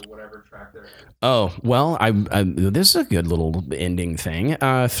with them to whatever track they're at. Oh, well, this is a good little ending thing.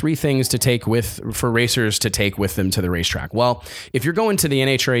 3 things to take for racers to take with them to the racetrack. Well, if you're going to the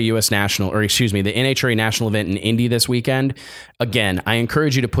NHRA the NHRA national event in Indy this weekend, again, I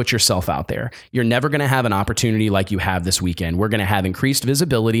encourage you to put yourself out there. You're never going to have an opportunity like you have this weekend. We're going to have increased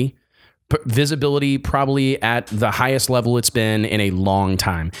visibility probably at the highest level it's been in a long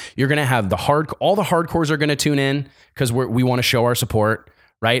time. You're going to have all the hardcores are going to tune in because we want to show our support,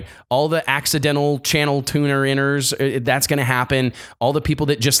 right? All the accidental channel tuner inners, that's going to happen. All the people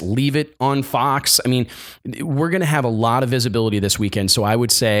that just leave it on Fox. I mean, we're going to have a lot of visibility this weekend. So I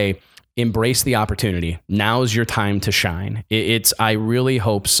would say embrace the opportunity. Now's your time to shine. I really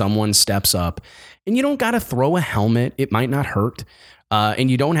hope someone steps up, and you don't got to throw a helmet. It might not hurt.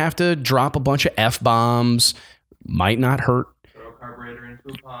 And you don't have to drop a bunch of F-bombs. Might not hurt. Throw a carburetor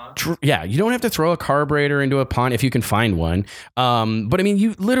into a pond. Yeah, you don't have to throw a carburetor into a pond if you can find one. But I mean,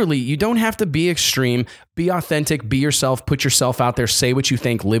 you don't have to be extreme. Be authentic. Be yourself. Put yourself out there. Say what you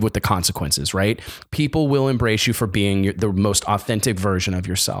think. Live with the consequences, right? People will embrace you for being the most authentic version of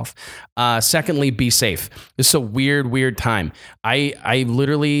yourself. Secondly, be safe. This is a weird time. I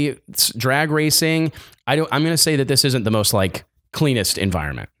literally, drag racing, I'm going to say that this isn't the most cleanest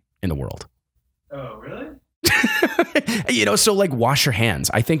environment in the world. Oh, really? So wash your hands.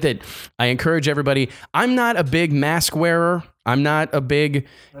 I think that I encourage everybody. I'm not a big mask wearer. That's not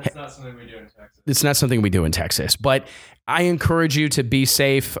something we do in Texas. It's not something we do in Texas, but I encourage you to be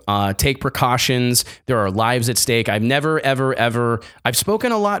safe, take precautions. There are lives at stake. I've never, ever, I've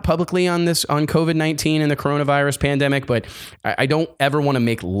spoken a lot publicly on COVID-19 and the coronavirus pandemic, but I don't ever want to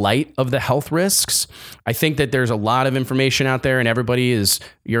make light of the health risks. I think that there's a lot of information out there, and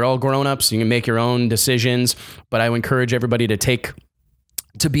you're all grown-ups. You can make your own decisions, but I would encourage everybody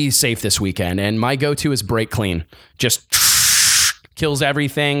to be safe this weekend. And my go-to is brake clean. Just kills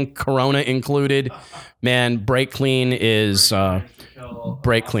everything, Corona included. Man, brake clean is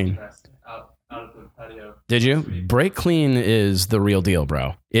brake clean. Out of the patio. Did you? Brake clean is the real deal,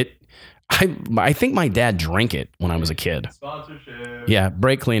 bro. I think my dad drank it when I was a kid. Sponsorship. Yeah,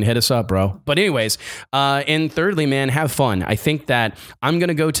 brake clean, hit us up, bro. But anyways, and thirdly, man, have fun. I think that I'm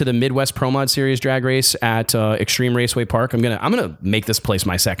gonna go to the Midwest Pro Mod Series drag race at Extreme Raceway Park. I'm gonna make this place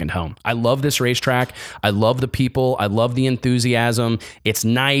my second home. I love this racetrack. I love the people. I love the enthusiasm. It's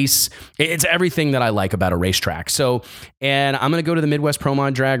nice. It's everything that I like about a racetrack. So, and I'm gonna go to the Midwest Pro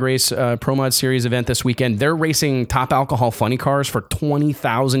Mod drag race Pro Mod Series event this weekend. They're racing top alcohol funny cars for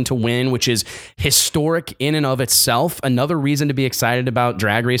 $20,000 to win, which is historic in and of itself. Another reason to be excited about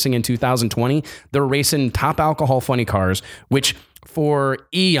drag racing in 2020. They're racing top alcohol funny cars, which for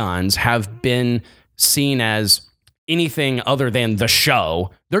eons have been seen as anything other than the show.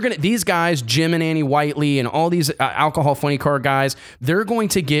 These guys, Jim and Annie Whiteley and all these alcohol funny car guys, they're going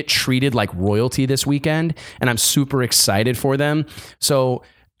to get treated like royalty this weekend, and I'm super excited for them. So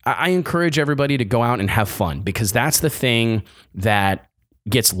I encourage everybody to go out and have fun, because that's the thing that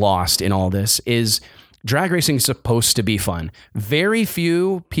gets lost in all this. Is drag racing is supposed to be fun. Very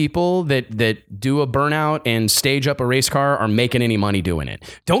few people that do a burnout and stage up a race car are making any money doing it.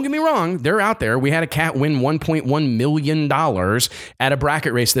 Don't get me wrong, they're out there. We had a cat win $1.1 million at a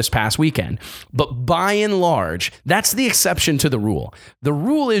bracket race this past weekend. But by and large, that's the exception to the rule. The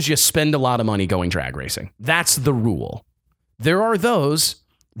rule is you spend a lot of money going drag racing. That's the rule. There are those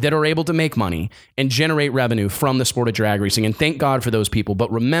that are able to make money and generate revenue from the sport of drag racing. And thank God for those people.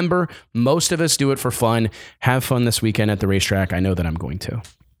 But remember, most of us do it for fun. Have fun this weekend at the racetrack. I know that I'm going to.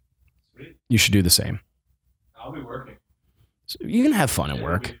 Sweet. You should do the same. I'll be working. So you can have fun at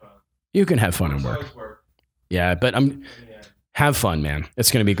work. You can have fun at work. Yeah, but have fun, man.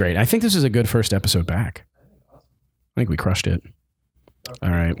 It's going to be great. I think this is a good first episode back. Awesome. I think we crushed it. All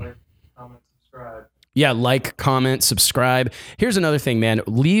right. Like, comment, subscribe. Yeah, like, comment, subscribe. Here's another thing, man.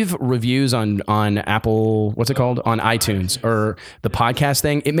 Leave reviews on Apple, what's it called? On iTunes or the podcast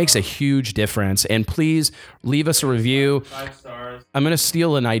thing. It makes a huge difference. And please leave us a review. 5 stars. I'm going to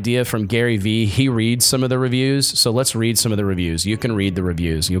steal an idea from Gary Vee. He reads some of the reviews. So let's read some of the reviews. You can read the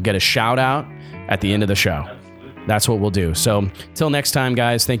reviews. You'll get a shout out at the end of the show. That's what we'll do. So till next time,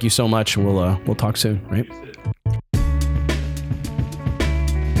 guys, thank you so much. We'll talk soon, right?